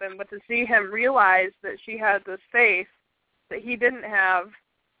to happen, but to see him realize that she had this faith that he didn't have,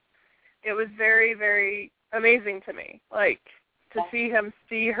 it was very, very amazing to me. Like, to see him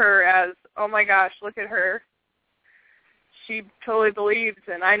see her as, oh my gosh, look at her. She totally believes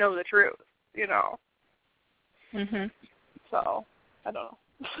and I know the truth, you know. So, I don't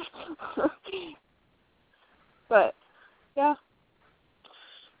know. But, yeah.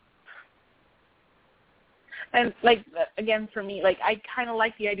 And, like, again, for me, like, I kind of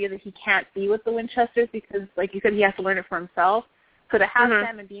like the idea that he can't be with the Winchesters because, like you said, he has to learn it for himself. So to have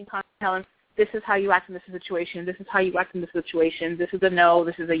them and being confident, tell him, this is how you act in this situation, this is how you act in this situation, this is a no,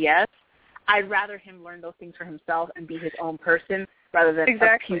 this is a yes. I'd rather him learn those things for himself and be his own person rather than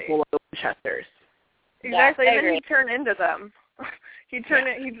a pupil of the Winchesters. Exactly, and then he'd turn into them. He'd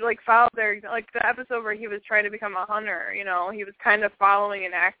like follow their, like the episode where he was trying to become a hunter, you know, he was kind of following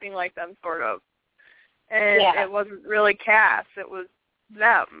and acting like them, sort of. And it wasn't really Cass, it was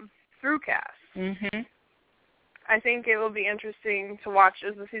them through Cass. I think it will be interesting to watch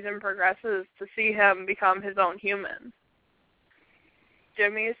as the season progresses to see him become his own human.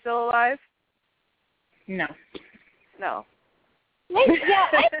 Jimmy is still alive? No. No.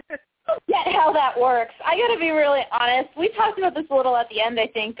 I don't get how that works. I got to be really honest. We talked about this a little at the end, I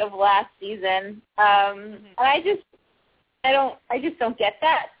think, of last season. And I just don't get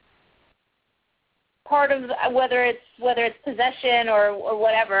that. Part of whether it's possession or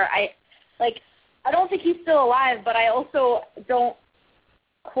whatever. I don't think he's still alive, but I also don't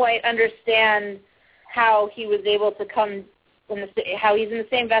quite understand how he was able to come how he's in the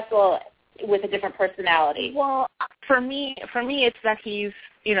same vessel with a different personality. Well, for me, it's that he's,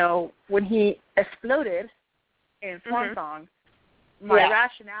 you know, when he exploded in Swan Song, my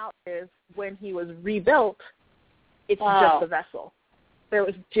rationale is when he was rebuilt, it's just a vessel.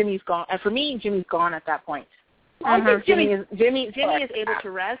 Jimmy's gone, and for me, Jimmy's gone at that point. Jimmy is able to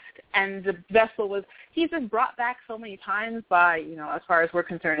rest, and the vessel he's been brought back so many times by, you know, as far as we're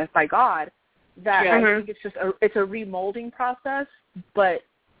concerned, as by God, that I think it's just it's a remolding process, but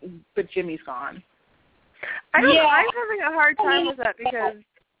Jimmy's gone. I'm having a hard time with that because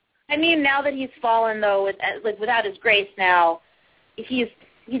I mean, now that he's fallen though, without his grace now, he's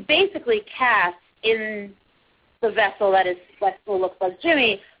basically cast in the vessel that looks like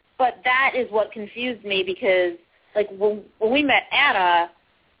Jimmy. But that is what confused me because, like, when we met Anna,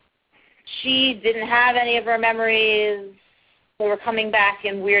 she didn't have any of her memories. They were coming back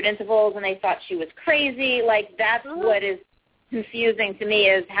in weird intervals, and they thought she was crazy. Like, that's what is confusing to me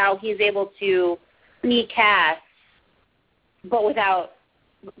is how he's able to be Cass, but without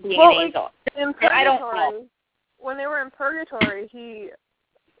being an angel. I don't know. When they were in purgatory, he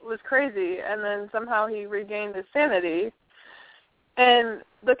was crazy, and then somehow he regained his sanity. And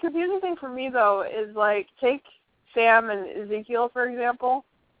the confusing thing for me, though, is, like, take Sam and Ezekiel, for example,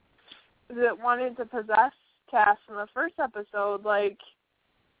 that wanted to possess Cass in the first episode. Like,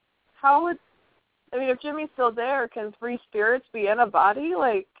 how would I mean, if Jimmy's still there, can 3 spirits be in a body?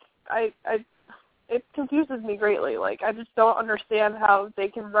 Like, it confuses me greatly. Like, I just don't understand how they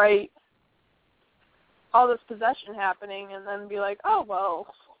can write all this possession happening and then be like, oh, well,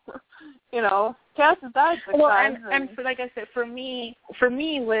 you know, Cass has died 6 times. And so, like I said, for me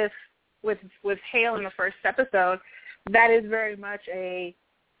with Hale in the first episode, that is very much a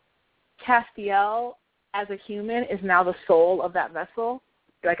Castiel as a human is now the soul of that vessel.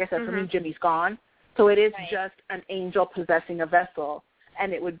 Like I said, for me, Jimmy's gone. So it is just an angel possessing a vessel,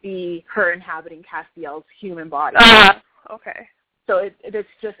 and it would be her inhabiting Castiel's human body. Okay. So it's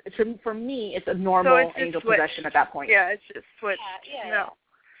just, for me, it's a normal angel possession at that point. Yeah, it's just switched. Yeah.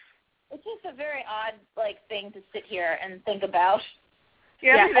 It's just a very odd, thing to sit here and think about.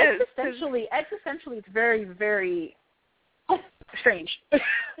 Yeah, it is. Existentially, it's very, very strange.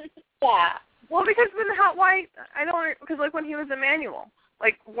 Yeah. Well, because when he was Emmanuel,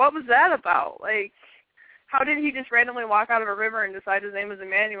 what was that about? Like, how did he just randomly walk out of a river and decide his name was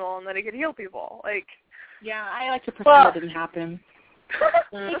Emmanuel and that he could heal people? Yeah, I like to pretend that didn't happen.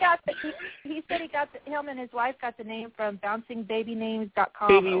 He said him and his wife got the name from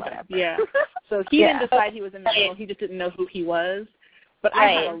bouncingbabynames.com or whatever. Yeah. So he didn't decide he was Emmanuel. He just didn't know who he was. But I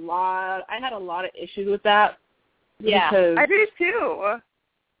had a lot of issues with that. Yeah. Because, I do too.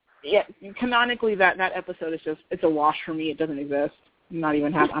 Yeah, canonically that episode is it's a wash for me. It doesn't exist. I'm not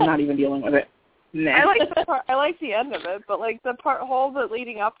even dealing with it. Nah. I like the end of it, but the whole bit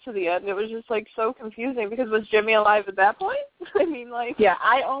leading up to the end, it was just so confusing because was Jimmy alive at that point? I mean, yeah,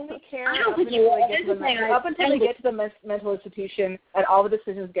 I only care up until they get to the mental institution and all the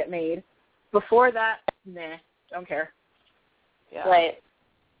decisions get made. Before that, nah, don't care. Yeah. Right.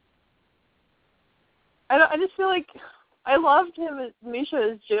 I just feel like I loved him as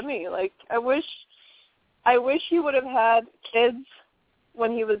Misha as Jimmy. I wish he would have had kids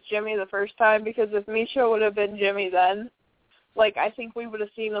when he was Jimmy the first time, because if Misha would have been Jimmy then, I think we would have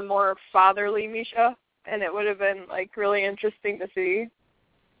seen a more fatherly Misha, and it would have been, really interesting to see.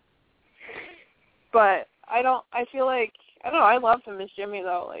 But I don't know, I loved him as Jimmy,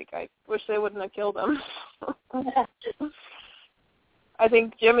 though. I wish they wouldn't have killed him. I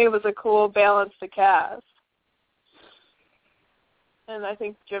think Jimmy was a cool balance to Cass. And I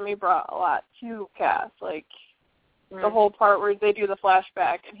think Jimmy brought a lot to Cass, the whole part where they do the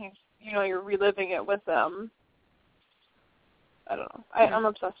flashback and he's, you're reliving it with them. I don't know. I'm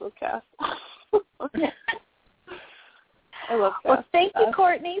obsessed with Cass. I love Cass. Well, thank you,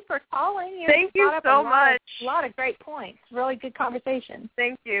 Courtney, for calling. Thank you so much. A lot of great points. Really good conversation.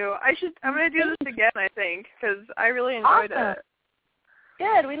 Thank you. I'm going to do this again, I think, because I really enjoyed it.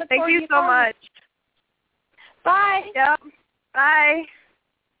 Good. We look forward to you so much. Bye. Yep. Bye.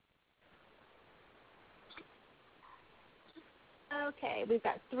 Okay, we've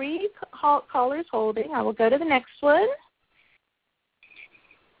got 3 callers holding. I will go to the next one.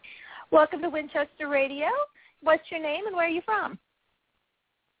 Welcome to Winchester Radio. What's your name and where are you from?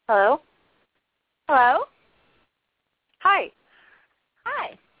 Hello. Hello. Hi.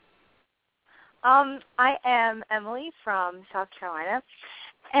 Hi. I am Emily from South Carolina,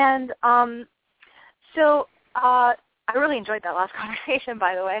 and so I really enjoyed that last conversation,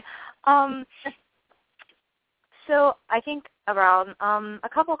 by the way. So I think around a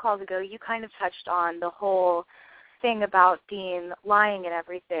couple of calls ago, you kind of touched on the whole thing about Dean lying and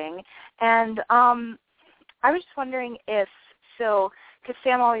everything, and I was just wondering because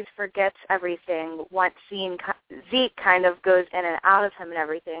Sam always forgets everything once Zeke kind of goes in and out of him and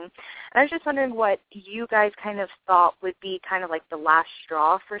everything. And I was just wondering what you guys kind of thought would be kind of the last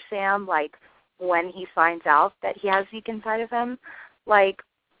straw for Sam, when he finds out that he has Zeke inside of him.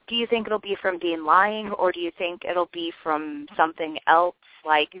 Do you think it'll be from Dean lying, or do you think it'll be from something else,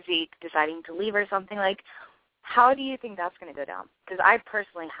 like Zeke deciding to leave or something? How do you think that's going to go down? Because I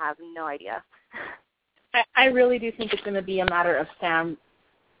personally have no idea. I really do think it's going to be a matter of Sam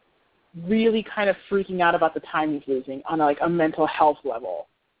really kind of freaking out about the time he's losing on a mental health level.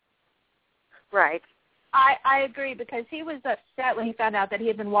 Right. I agree, because he was upset when he found out that he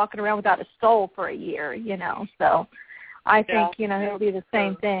had been walking around without a soul for a year, so I think, it'll be the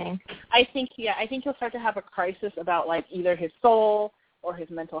same thing. I think he'll start to have a crisis about either his soul or his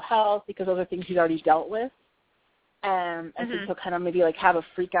mental health, because those are things he's already dealt with. I think he'll kind of maybe have a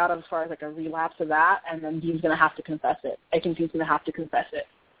freak out as far as a relapse of that, and then Dean's going to have to confess it. I think he's going to have to confess it.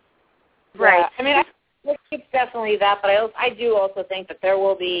 Right. I mean, it's definitely that, but I do also think that there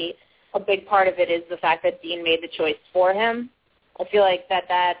will be a big part of it is the fact that Dean made the choice for him. I feel like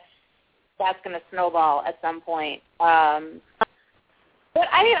that's going to snowball at some point. But I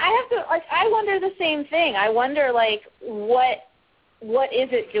mean, I have to I wonder the same thing. I wonder what what is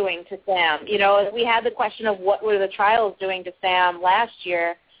it doing to Sam? You know, we had the question of what were the trials doing to Sam last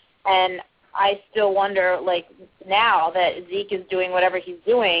year, and I still wonder, like, now that Zeke is doing whatever he's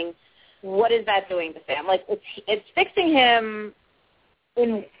doing, what is that doing to Sam? Like, it's fixing him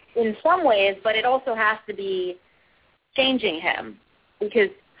in some ways, but it also has to be changing him because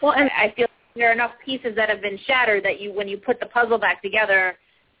I feel there are enough pieces that have been shattered that when you put the puzzle back together,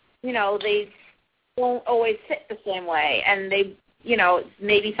 you know, they won't always fit the same way, and they, you know,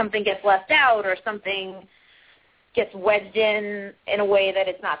 maybe something gets left out or something gets wedged in a way that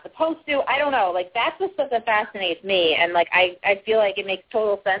it's not supposed to. I don't know. Like, that's the stuff that fascinates me, and, like, I feel like it makes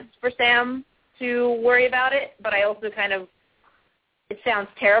total sense for Sam to worry about it, but I also kind of, it sounds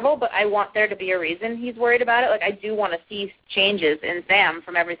terrible, but I want there to be a reason he's worried about it. Like, I do want to see changes in Sam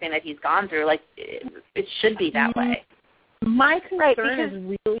from everything that he's gone through. Like, it should be that way. My concern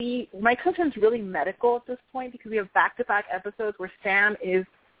is really medical at this point because we have back-to-back episodes where Sam is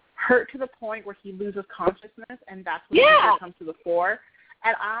hurt to the point where he loses consciousness, and that's when he comes to the fore.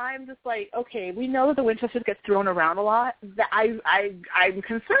 And I'm just like, okay, we know that the Winchester gets thrown around a lot. I'm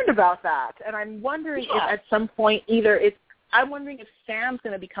concerned about that, and I'm wondering if at some point I'm wondering if Sam's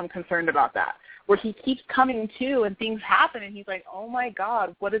going to become concerned about that, where he keeps coming to and things happen, and he's like, oh my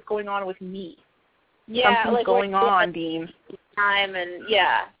God, what is going on with me? Yeah, something's going on, Dean. And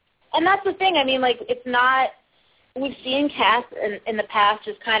that's the thing. I mean, like, it's not. We've seen Cass in the past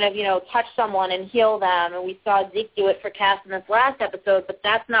just kind of, you know, touch someone and heal them, and we saw Zeke do it for Cass in this last episode, but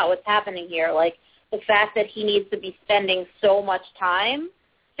that's not what's happening here. Like, the fact that he needs to be spending so much time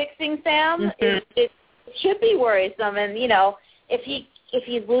fixing Sam, it should be worrisome. And, you know, if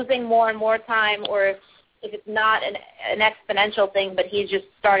he's losing more and more time, or if it's not an exponential thing, but he's just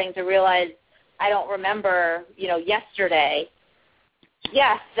starting to realize, I don't remember, you know, yesterday,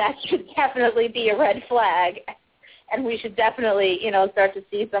 yes, that should definitely be a red flag. And we should definitely, you know, start to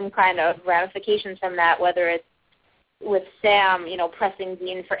see some kind of ramifications from that, whether it's with Sam, you know, pressing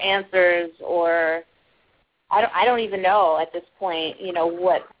Dean for answers, or I don't even know at this point, you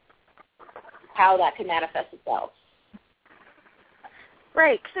know, how that could manifest itself.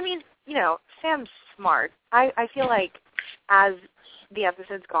 Right, because, I mean, you know, Sam's smart. I feel like as the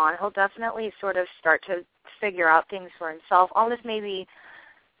episode's gone, he'll definitely sort of start to figure out things for himself, almost maybe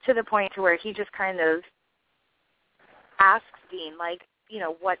to the point to where he just kind of asks Dean, like, you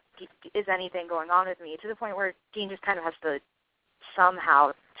know, what is anything going on with me, to the point where Dean just kind of has to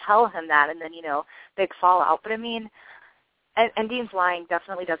somehow tell him that, and then, you know, big fallout. But I mean, and Dean's lying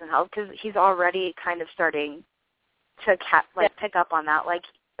definitely doesn't help, because he's already kind of starting to pick up on that, like,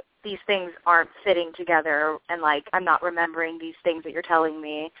 these things aren't fitting together, and, like, I'm not remembering these things that you're telling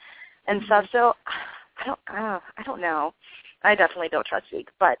me and stuff. So I don't know. I definitely don't trust Zeke,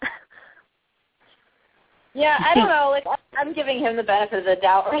 but yeah, I don't know. Like, I'm giving him the benefit of the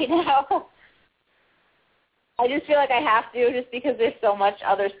doubt right now. I just feel like I have to, just because there's so much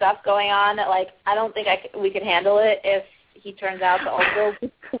other stuff going on that, like, I don't think we could handle it if he turns out to also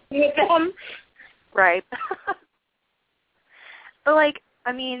be with them. Right. But, like,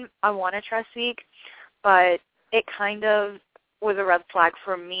 I mean, I want to trust Zeke, but it kind of was a red flag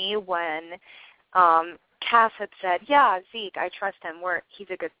for me when Cass had said, yeah, Zeke, I trust him. He's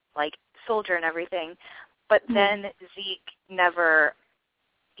a good, like, soldier and everything. But then Zeke never,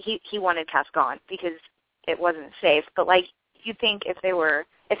 he wanted Cass gone because it wasn't safe. But, like, you'd think if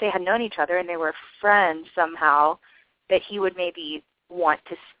they had known each other and they were friends somehow, that he would maybe want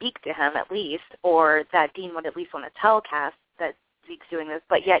to speak to him at least, or that Dean would at least want to tell Cass that Zeke's doing this,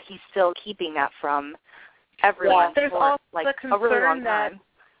 but yet he's still keeping that from everyone for, like, a really long time.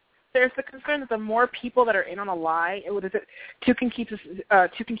 There's the concern that the more people that are in on a lie, two can keep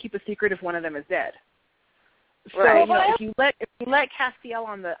a secret if one of them is dead. So right. You know, if you let Castiel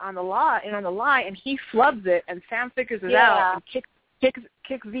on the lie, and he flubs it, and Sam figures it out and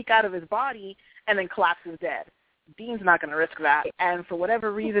kicks Zeke out of his body, and then collapses dead. Dean's not going to risk that, and for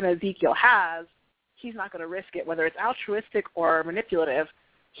whatever reason Ezekiel has, he's not going to risk it, whether it's altruistic or manipulative.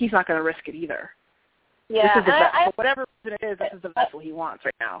 He's not going to risk it either. Yeah, for whatever reason it is, this is the vessel he wants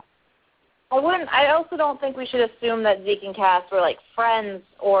right now. I also don't think we should assume that Zeke and Cass were, like, friends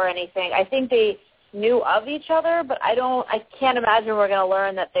or anything. I think they knew of each other, but I can't imagine we're going to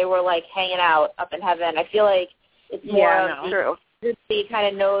learn that they were, like, hanging out up in heaven. I feel like it's more he kind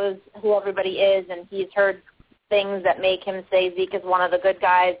of knows who everybody is, and he's heard things that make him say Zeke is one of the good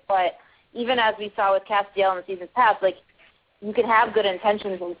guys. But even as we saw with Castiel in the seasons past, like, you can have good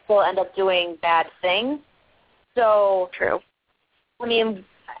intentions and still end up doing bad things. So, I mean,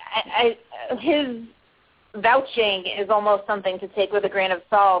 his vouching is almost something to take with a grain of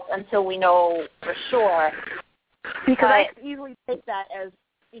salt until we know for sure. Because I could easily take that as,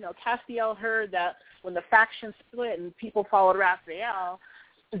 Castiel heard that when the faction split and people followed Raphael,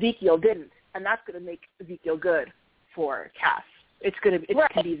 Ezekiel didn't, and that's going to make Ezekiel good for Cass. It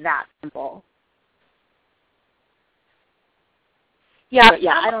can be that simple. Yeah, but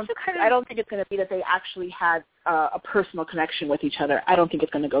I don't think it's going to be that they actually had a personal connection with each other. I don't think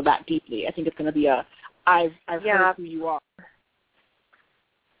it's going to go that deeply. I think it's going to be I've heard who you are.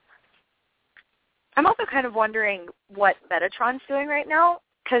 I'm also kind of wondering what Metatron's doing right now,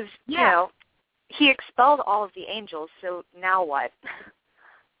 because he expelled all of the angels. So now what?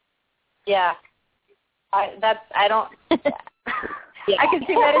 Yeah, I don't. Yeah. I can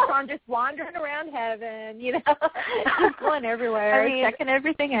see Metatron just wandering around heaven, just going everywhere, checking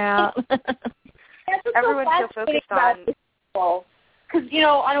everything out. Everyone's so focused on. Because,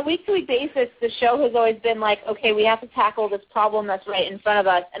 on a week-to-week basis, the show has always been like, okay, we have to tackle this problem that's right in front of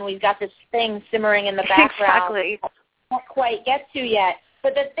us, and we've got this thing simmering in the background. Exactly. That we can't quite get to yet.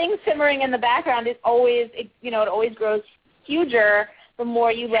 But the thing simmering in the background is always, it always grows huger the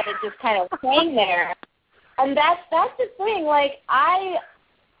more you let it just kind of hang there. And that's the thing. Like, I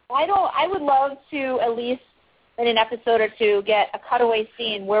would love to at least in an episode or two get a cutaway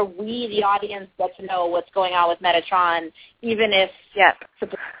scene where we, the audience, get to know what's going on with Metatron, even if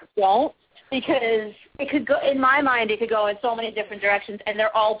don't, because it could go, in my mind, it could go in so many different directions, and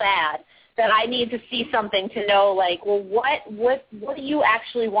they're all bad, that I need to see something to know, like, well, what do you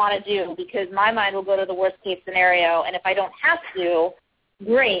actually want to do? Because my mind will go to the worst case scenario, and if I don't have to,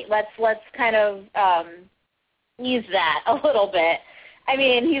 great, let's kind of ease that a little bit. I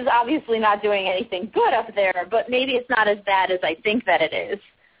mean, he's obviously not doing anything good up there, but maybe it's not as bad as I think that it is.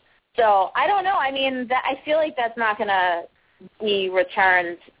 So I don't know. I mean, I feel like that's not going to be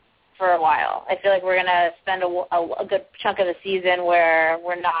returned for a while. I feel like we're going to spend a good chunk of the season where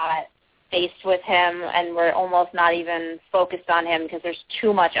we're not faced with him and we're almost not even focused on him because there's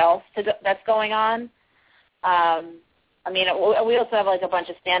too much else that's going on. I mean, we also have like a bunch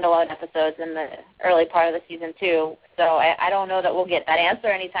of standalone episodes in the early part of the season too. So I don't know that we'll get that answer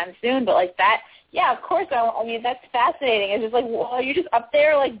anytime soon. But like that, yeah, of course. I mean, that's fascinating. It's just like, well, you're just up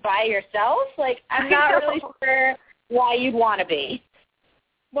there like by yourself. Like I'm not really sure why you'd want to be.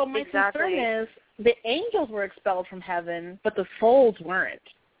 Well, my concern is the angels were expelled from heaven, but the souls weren't.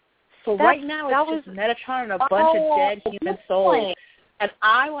 So right now it's just Metatron and a bunch of dead human souls, and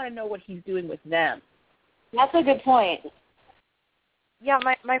I want to know what he's doing with them. That's a good point. Yeah,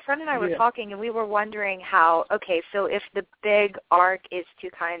 my friend and I were talking, and we were wondering how, okay, so if the big arc is to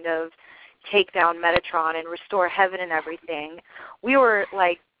kind of take down Metatron and restore heaven and everything, we were,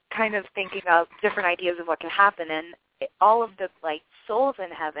 like, kind of thinking of different ideas of what could happen. And all of the, like, souls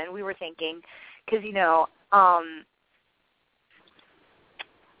in heaven, we were thinking, because,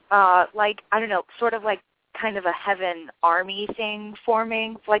 like, I don't know, sort of like kind of a heaven army thing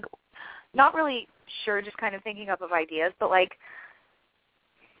forming, like, not really sure, just kind of thinking up of ideas, but like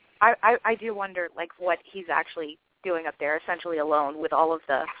I do wonder like what he's actually doing up there, essentially alone with all of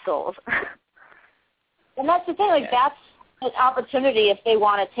the souls. And that's the thing, like that's an opportunity if they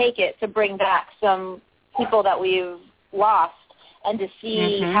want to take it to bring back some people that we've lost and to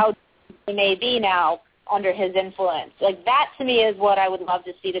see how they may be now under his influence. Like that to me is what I would love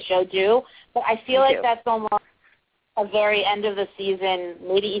to see the show do, but I feel like that's almost a very end of the season,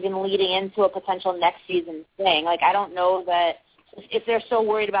 maybe even leading into a potential next season thing. Like, I don't know that if they're so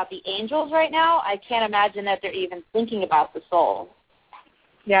worried about the angels right now, I can't imagine that they're even thinking about the soul.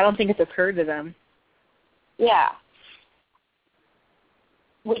 Yeah, I don't think it's occurred to them. Yeah.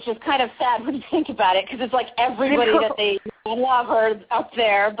 Which is kind of sad when you think about it, because it's like everybody that they love are up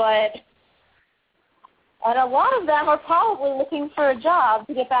there, and a lot of them are probably looking for a job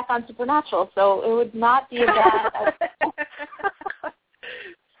to get back on Supernatural, so it would not be a bad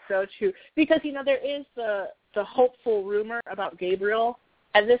So true. Because, there is the hopeful rumor about Gabriel,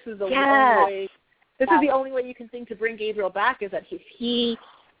 and this is the only way. This is the only way you can think to bring Gabriel back is that if he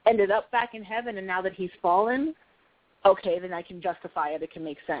ended up back in heaven and now that he's fallen, okay, then I can justify it. It can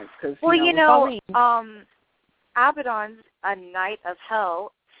make sense. Cause, Abaddon's a knight of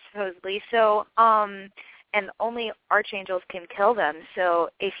hell, supposedly, so and only archangels can kill them. So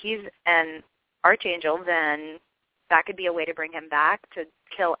if he's an archangel, then that could be a way to bring him back to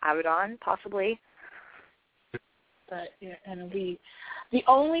kill Abaddon, possibly. But and the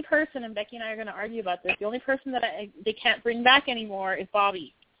only person, and Becky and I are going to argue about this, the only person that they can't bring back anymore is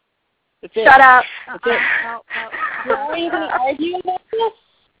Bobby. That's it. Shut up. That's it. Are you going to argue about this?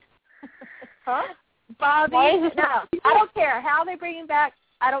 Huh? Bobby, no. I don't care how they bring him back.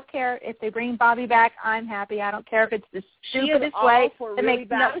 I don't care if they bring Bobby back. I'm happy. I don't care if it's the stupidest way. For it really makes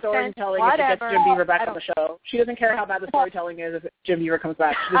bad no storytelling sense. if it gets Jim Beaver back on the show. She doesn't care how bad the storytelling is if Jim Beaver comes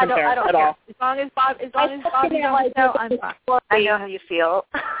back. She doesn't care at all. As long as Bobby's on the show, I'm fine. I know how you feel.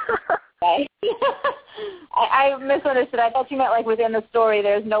 I misunderstood. I thought you meant like within the story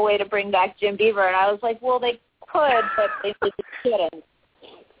there's no way to bring back Jim Beaver, and I was like, well, they could, but they couldn't.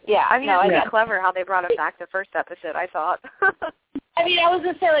 Yeah, I mean, it's clever how they brought him back the first episode, I thought. I mean, I was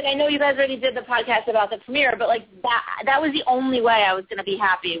going to say, like, I know you guys already did the podcast about the premiere, but, like, that was the only way I was going to be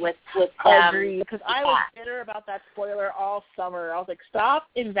happy with I agree, because I was bitter about that spoiler all summer. I was like, stop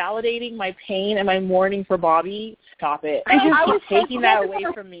invalidating my pain and my mourning for Bobby. Stop it. I was taking that away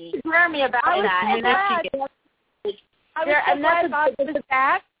from me. Jeremy about that. I was so glad Bobby was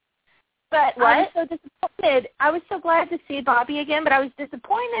back. But I was so disappointed. I was so glad to see Bobby again, but I was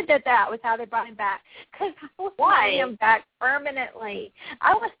disappointed that was how they brought him back. Because I wanted him back permanently.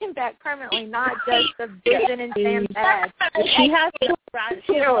 I want him back permanently, not just the vision in Sam's head. She has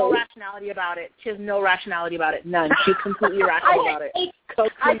no rationality about it. She has no rationality about it. None. She's completely irrational about it.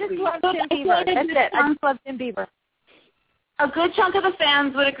 I just love Jim Beaver. That's it. I just love Jim Beaver. A good chunk of the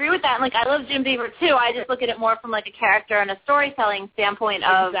fans would agree with that. And, like, I love Jim Beaver, too. I just look at it more from, like, a character and a storytelling standpoint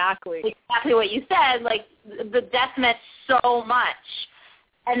of exactly what you said. Like, the death meant so much.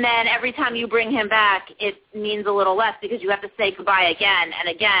 And then every time you bring him back, it means a little less because you have to say goodbye again and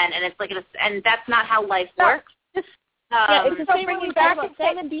again. And it's like, and that's not how life works. It's the same when we back when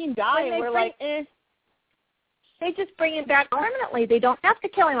Sam and Dean die, and we're like, eh. They just bring him back permanently. They don't have to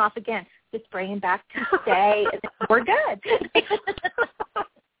kill him off again. Just bring him back to stay, and we're good.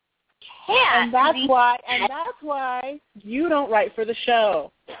 And that's why you don't write for the show.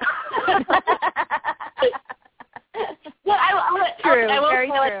 True. Very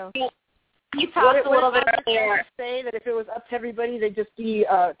true. You talked a little bit earlier. Say that if it was up to everybody, they'd just be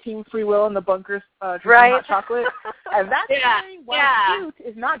Team Free Will in the bunkers drinking hot chocolate. And that's why cute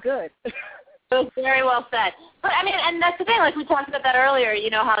is not good. It was very well said. But, I mean, and that's the thing, like we talked about that earlier, you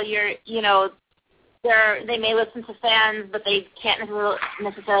know, how they may listen to fans, but they can't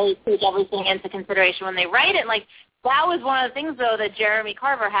necessarily take everything into consideration when they write it. Like, that was one of the things, though, that Jeremy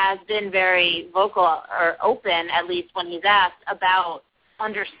Carver has been very vocal or open, at least when he's asked, about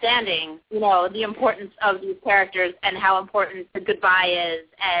understanding, you know, the importance of these characters and how important the goodbye is,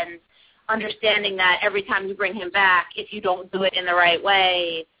 and understanding that every time you bring him back, if you don't do it in the right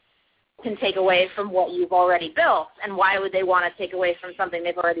way, can take away from what you've already built, and why would they want to take away from something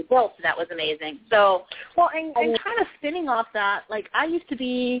they've already built? So that was amazing. So, and kind of spinning off that, like, I used to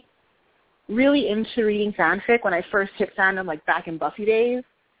be really into reading fanfic when I first hit fandom, like back in Buffy days.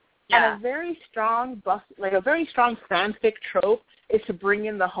 Yeah. And a very strong fanfic trope is to bring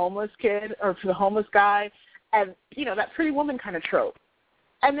in the homeless kid or the homeless guy, and you know, that Pretty Woman kind of trope.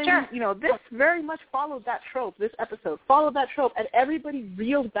 And then, you know, this very much followed that trope. This episode followed that trope, and everybody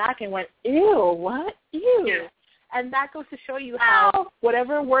reeled back and went, ew, what? Ew. Yeah. And that goes to show you how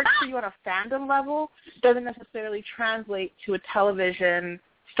whatever works for you on a fandom level doesn't necessarily translate to a television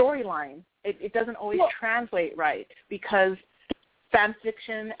storyline. It doesn't always translate right, because fan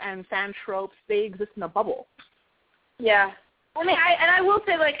fiction and fan tropes, they exist in a bubble. Yeah. I mean, I will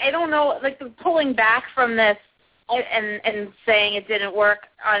say, like, I don't know, like, the pulling back from this and saying it didn't work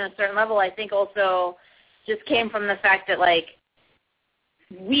on a certain level, I think also just came from the fact that, like,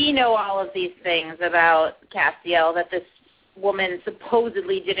 we know all of these things about Castiel that this woman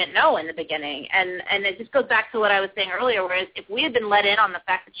supposedly didn't know in the beginning. And it just goes back to what I was saying earlier, whereas if we had been let in on the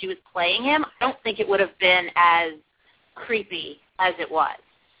fact that she was playing him, I don't think it would have been as creepy as it was.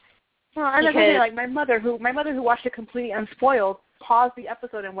 Well, I remember, like, my mother who watched it completely unspoiled paused the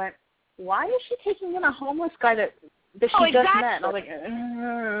episode and went, why is she taking in a homeless guy that she just met? And I was like,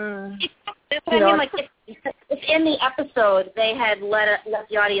 That's what I mean. Like, if in the episode they had let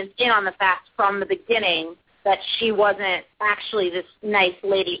the audience in on the fact from the beginning that she wasn't actually this nice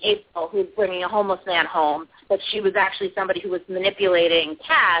lady April who's bringing a homeless man home, that she was actually somebody who was manipulating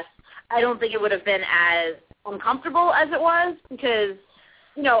Cass, I don't think it would have been as uncomfortable as it was, because,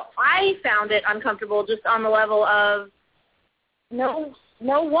 you know, I found it uncomfortable just on the level of no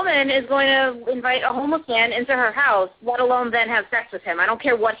woman is going to invite a homeless man into her house, let alone then have sex with him. I don't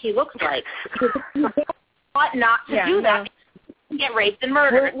care what he looks like. You ought not to do that. You get raped and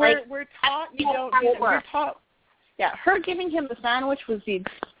murdered. We're taught you don't. We're taught. Yeah, her giving him the sandwich was the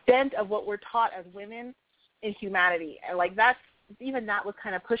extent of what we're taught as women in humanity, and like that was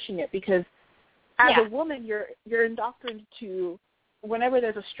kind of pushing it, because as a woman, you're indoctrinated to, whenever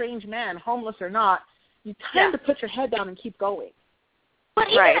there's a strange man, homeless or not, you tend to put your head down and keep going. But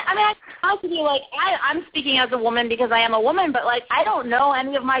even, I mean, I have to be like, I'm speaking as a woman because I am a woman, but, like, I don't know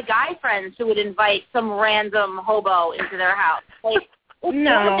any of my guy friends who would invite some random hobo into their house. Like,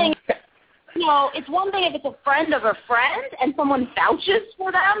 no. It's one thing if it's a friend of a friend and someone vouches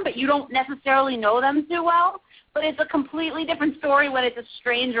for them, but you don't necessarily know them too well. But it's a completely different story when it's a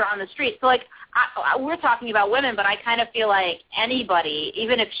stranger on the street. So, like, we're talking about women, but I kind of feel like anybody,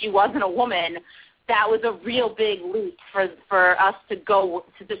 even if she wasn't a woman, that was a real big leap for us to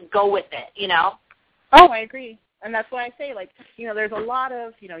just go with it, you know? Oh, I agree. And that's why I say, like, you know, there's a lot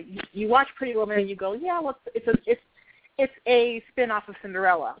of, you know, you watch Pretty Woman and you go, yeah, well, it's a spin-off of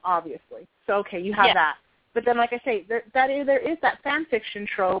Cinderella, obviously. So, okay, you have that. But then, like I say, there is that fan fiction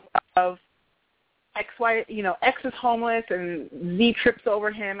trope of X is homeless and Z trips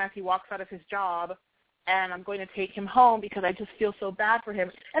over him as he walks out of his job, and I'm going to take him home because I just feel so bad for him.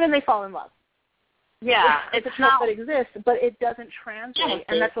 And then they fall in love. Yeah, it's a trope that exists, but it doesn't translate,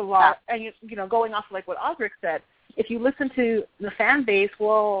 and that's a lot. And you know, going off of like what Osric said, if you listen to the fan base,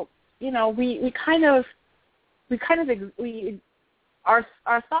 well, you know, our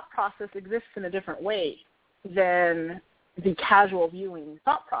thought process exists in a different way than the casual viewing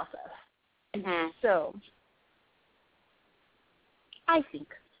thought process. Mm-hmm. So, I think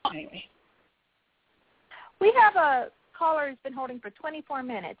anyway. We have a caller who's been holding for 24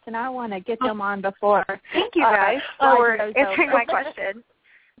 minutes, and I want to get them on before. Thank you, guys, for answering my question.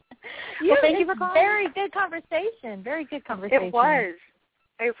 Well, thank you for calling. Very good conversation. Very good conversation. It was.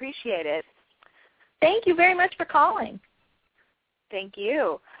 I appreciate it. Thank you very much for calling. Thank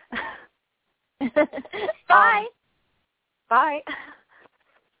you. Bye. Bye.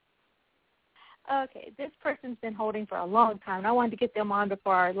 Okay, this person's been holding for a long time, and I wanted to get them on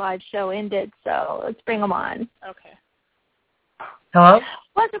before our live show ended, so let's bring them on. Okay. Hello?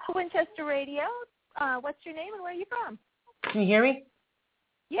 Welcome to Winchester Radio. What's your name and where are you from? Can you hear me?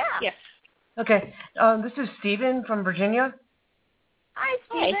 Yeah. Yes. Okay. This is Stephen from Virginia. Hi,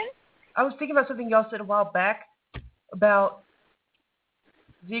 Stephen. I was thinking about something y'all said a while back about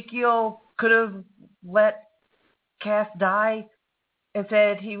Ezekiel could have let Cass die and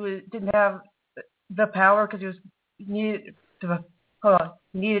said he didn't have the power because he needed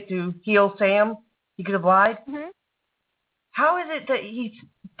to heal Sam. He could have lied. Mm-hmm. How is it that he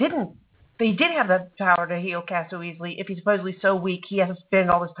did have the power to heal Cass so easily if he's supposedly so weak he has to spend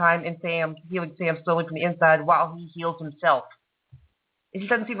all his time in Sam, healing Sam slowly from the inside while he heals himself? It just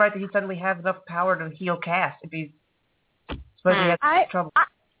doesn't seem right that he suddenly has enough power to heal Cass if he's supposedly has trouble.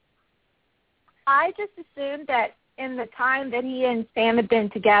 I just assumed that in the time that he and Sam had been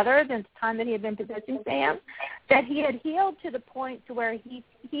together, the time that he had been possessing Sam, that he had healed to the point to where he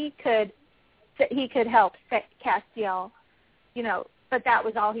could help Castiel, you know, but that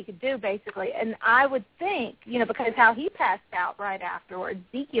was all he could do basically. And I would think, you know, because how he passed out right afterwards,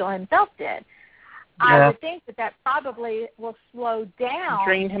 Ezekiel himself did. Yeah. I would think that probably will slow down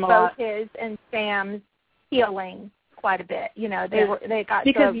both his and Sam's healing quite a bit. You know, they got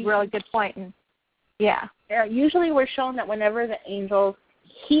to a really good point. And yeah, usually we're shown that whenever the angels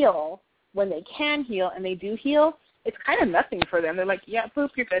heal, when they can heal and they do heal, it's kind of nothing for them. They're like, yeah, boop,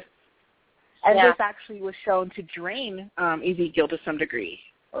 you're good. And this actually was shown to drain Ezekiel to some degree,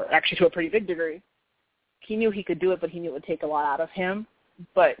 or actually to a pretty big degree. He knew he could do it, but he knew it would take a lot out of him.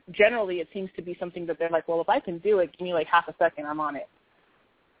 But generally it seems to be something that they're like, well, if I can do it, give me like half a second, I'm on it.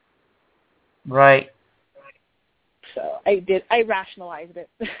 Right. So I rationalized it.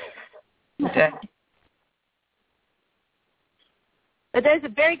 Okay. But there's a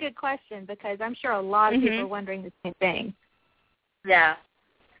very good question because I'm sure a lot of people are wondering the same thing. Yeah.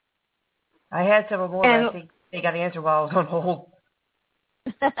 I had several more, but I think they got the answer while I was on hold.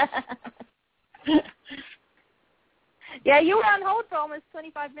 Yeah, you were on hold for almost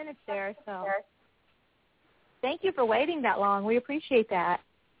 25 minutes there, so thank you for waiting that long. We appreciate that.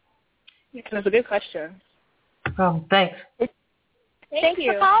 Yeah, that's a good question. Thanks. Thanks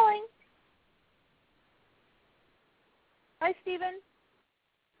for calling. Hi, Stephen.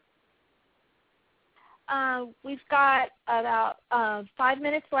 We've got about 5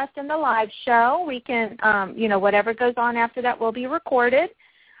 minutes left in the live show. We can, whatever goes on after that will be recorded.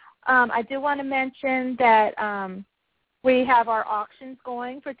 I do want to mention that we have our auctions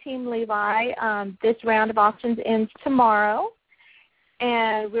going for Team Levi. This round of auctions ends tomorrow,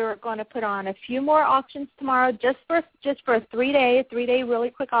 and we're going to put on a few more auctions tomorrow just for a 3-day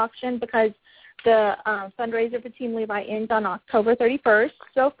really quick auction because the fundraiser for Team Levi ends on October 31st.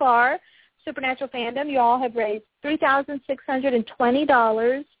 So far, Supernatural Fandom, you all have raised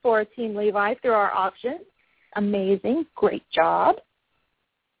 $3,620 for Team Levi through our auction. Amazing. Great job.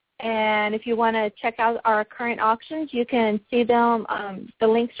 And if you want to check out our current auctions, you can see them. The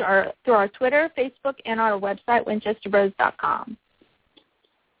links are through our Twitter, Facebook, and our website, winchesterbros.com.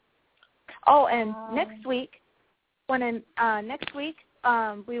 Oh, and next week,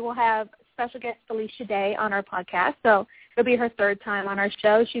 we will have special guest Felicia Day on our podcast. So it'll be her third time on our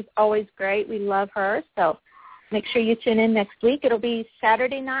show. She's always great. We love her. So make sure you tune in next week. It'll be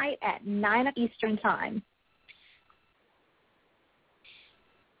Saturday night at 9 Eastern Time.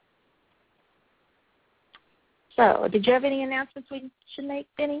 So, did you have any announcements we should make,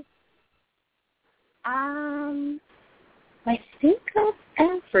 Benny? I think of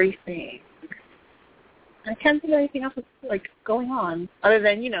everything. I can't think of anything else that's going on other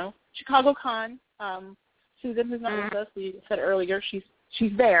than Chicago Con. Susan, who's not with us, we said earlier, she's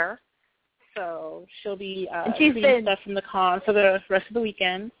there, so she'll be tweeting stuff from the con for the rest of the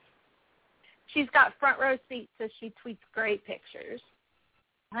weekend. She's got front row seats, so she tweets great pictures.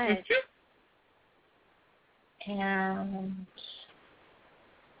 Nice. And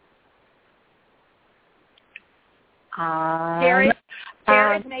Jared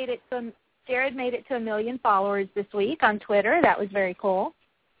made it to 1 million followers this week on Twitter. That was very cool.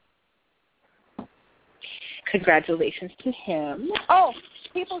 Congratulations to him. Oh,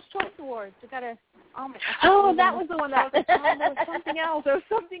 People's Choice Awards. We got that was the one that was. There was something else.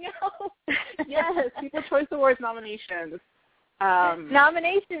 Yes, People's Choice Awards nominations.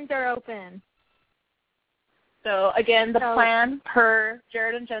 Nominations are open. So, again, the plan per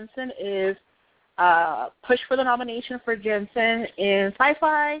Jared and Jensen is push for the nomination for Jensen in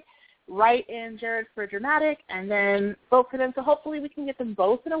sci-fi, write in Jared for dramatic, and then vote for them. So hopefully we can get them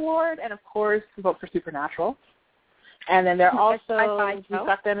both an award, and, of course, vote for Supernatural. And then they're also, we've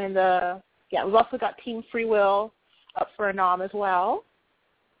got them in we've also got Team Free Will up for a nom as well.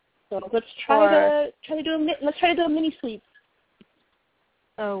 So let's try to do a mini sweep.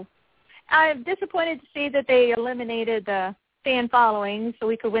 Oh. I'm disappointed to see that they eliminated the fan following, so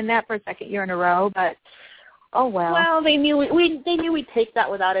we could win that for a second year in a row. But oh well. Well, they knew we'd take that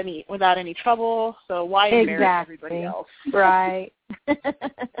without any trouble. So why embarrass everybody else? Right.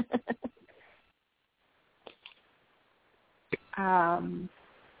 I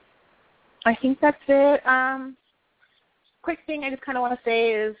think that's it. Quick thing I just kind of want to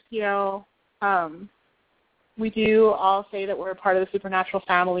say is, we do all say that we're a part of the Supernatural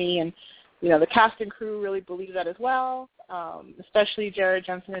family, and the cast and crew really believe that as well, especially Jared,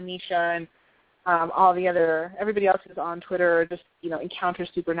 Jensen, and Misha, and everybody else who's on Twitter or just, encounters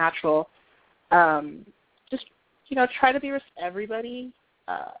Supernatural. Just, try to be with everybody.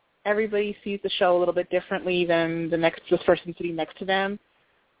 Everybody sees the show a little bit differently than this person sitting next to them.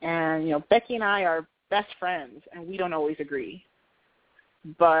 And, Becky and I are best friends, and we don't always agree.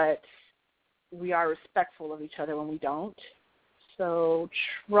 But we are respectful of each other when we don't. So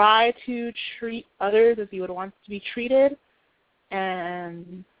try to treat others as you would want to be treated,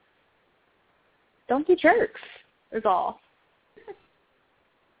 and don't be jerks, is all.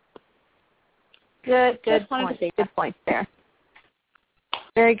 Good point. Good point there.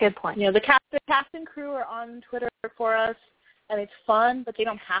 Very good point. The cast and crew are on Twitter for us, and it's fun, but they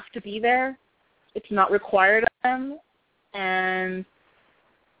don't have to be there. It's not required of them, and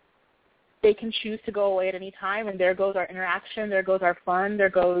they can choose to go away at any time, and there goes our interaction, there goes our fun, there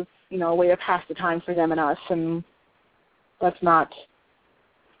goes, a way to pass the time for them and us, and let's not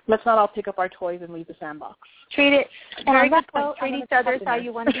all pick up our toys and leave the sandbox. Treat it. Very good point. Treat each other how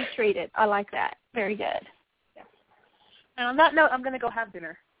you want to be treated. I like that. Very good. Yeah. And on that note, I'm going to go have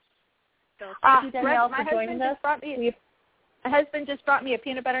dinner. So thank you, Danielle, for joining us. My husband just brought me a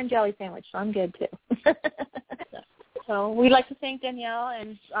peanut butter and jelly sandwich, so I'm good too. So we'd like to thank Danielle,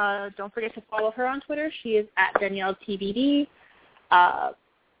 and don't forget to follow her on Twitter. She is at DanielleTBD.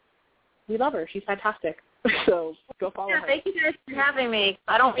 We love her. She's fantastic. So go follow her. Thank you guys for having me.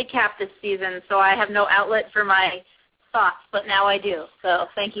 I don't recap this season, so I have no outlet for my thoughts, but now I do. So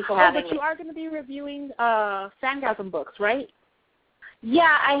thank you for having me. But you are going to be reviewing Fangasm books, right?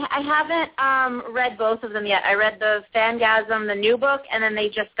 Yeah, I haven't read both of them yet. I read the Fangasm, the new book, and then they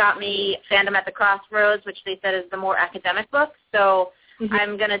just got me Fandom at the Crossroads, which they said is the more academic book. So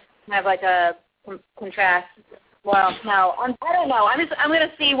I'm going to have like a contrast. Well, no, I don't know. I'm going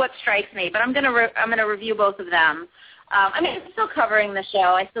to see what strikes me, but I'm going to review both of them. I'm still covering the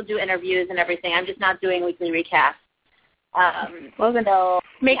show. I still do interviews and everything. I'm just not doing weekly recaps.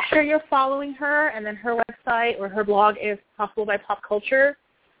 Make sure you're following her, and then her website or her blog is Possible by Pop Culture.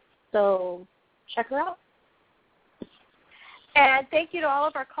 So check her out. And thank you to all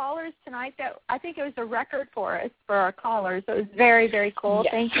of our callers tonight. I think it was a record for us, for our callers. It was very, very cool.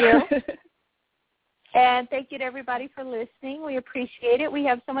 Yes. Thank you. And thank you to everybody for listening. We appreciate it. We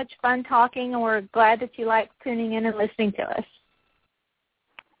have so much fun talking, and we're glad that you like tuning in and listening to us.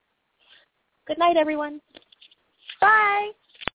 Good night, everyone. Bye.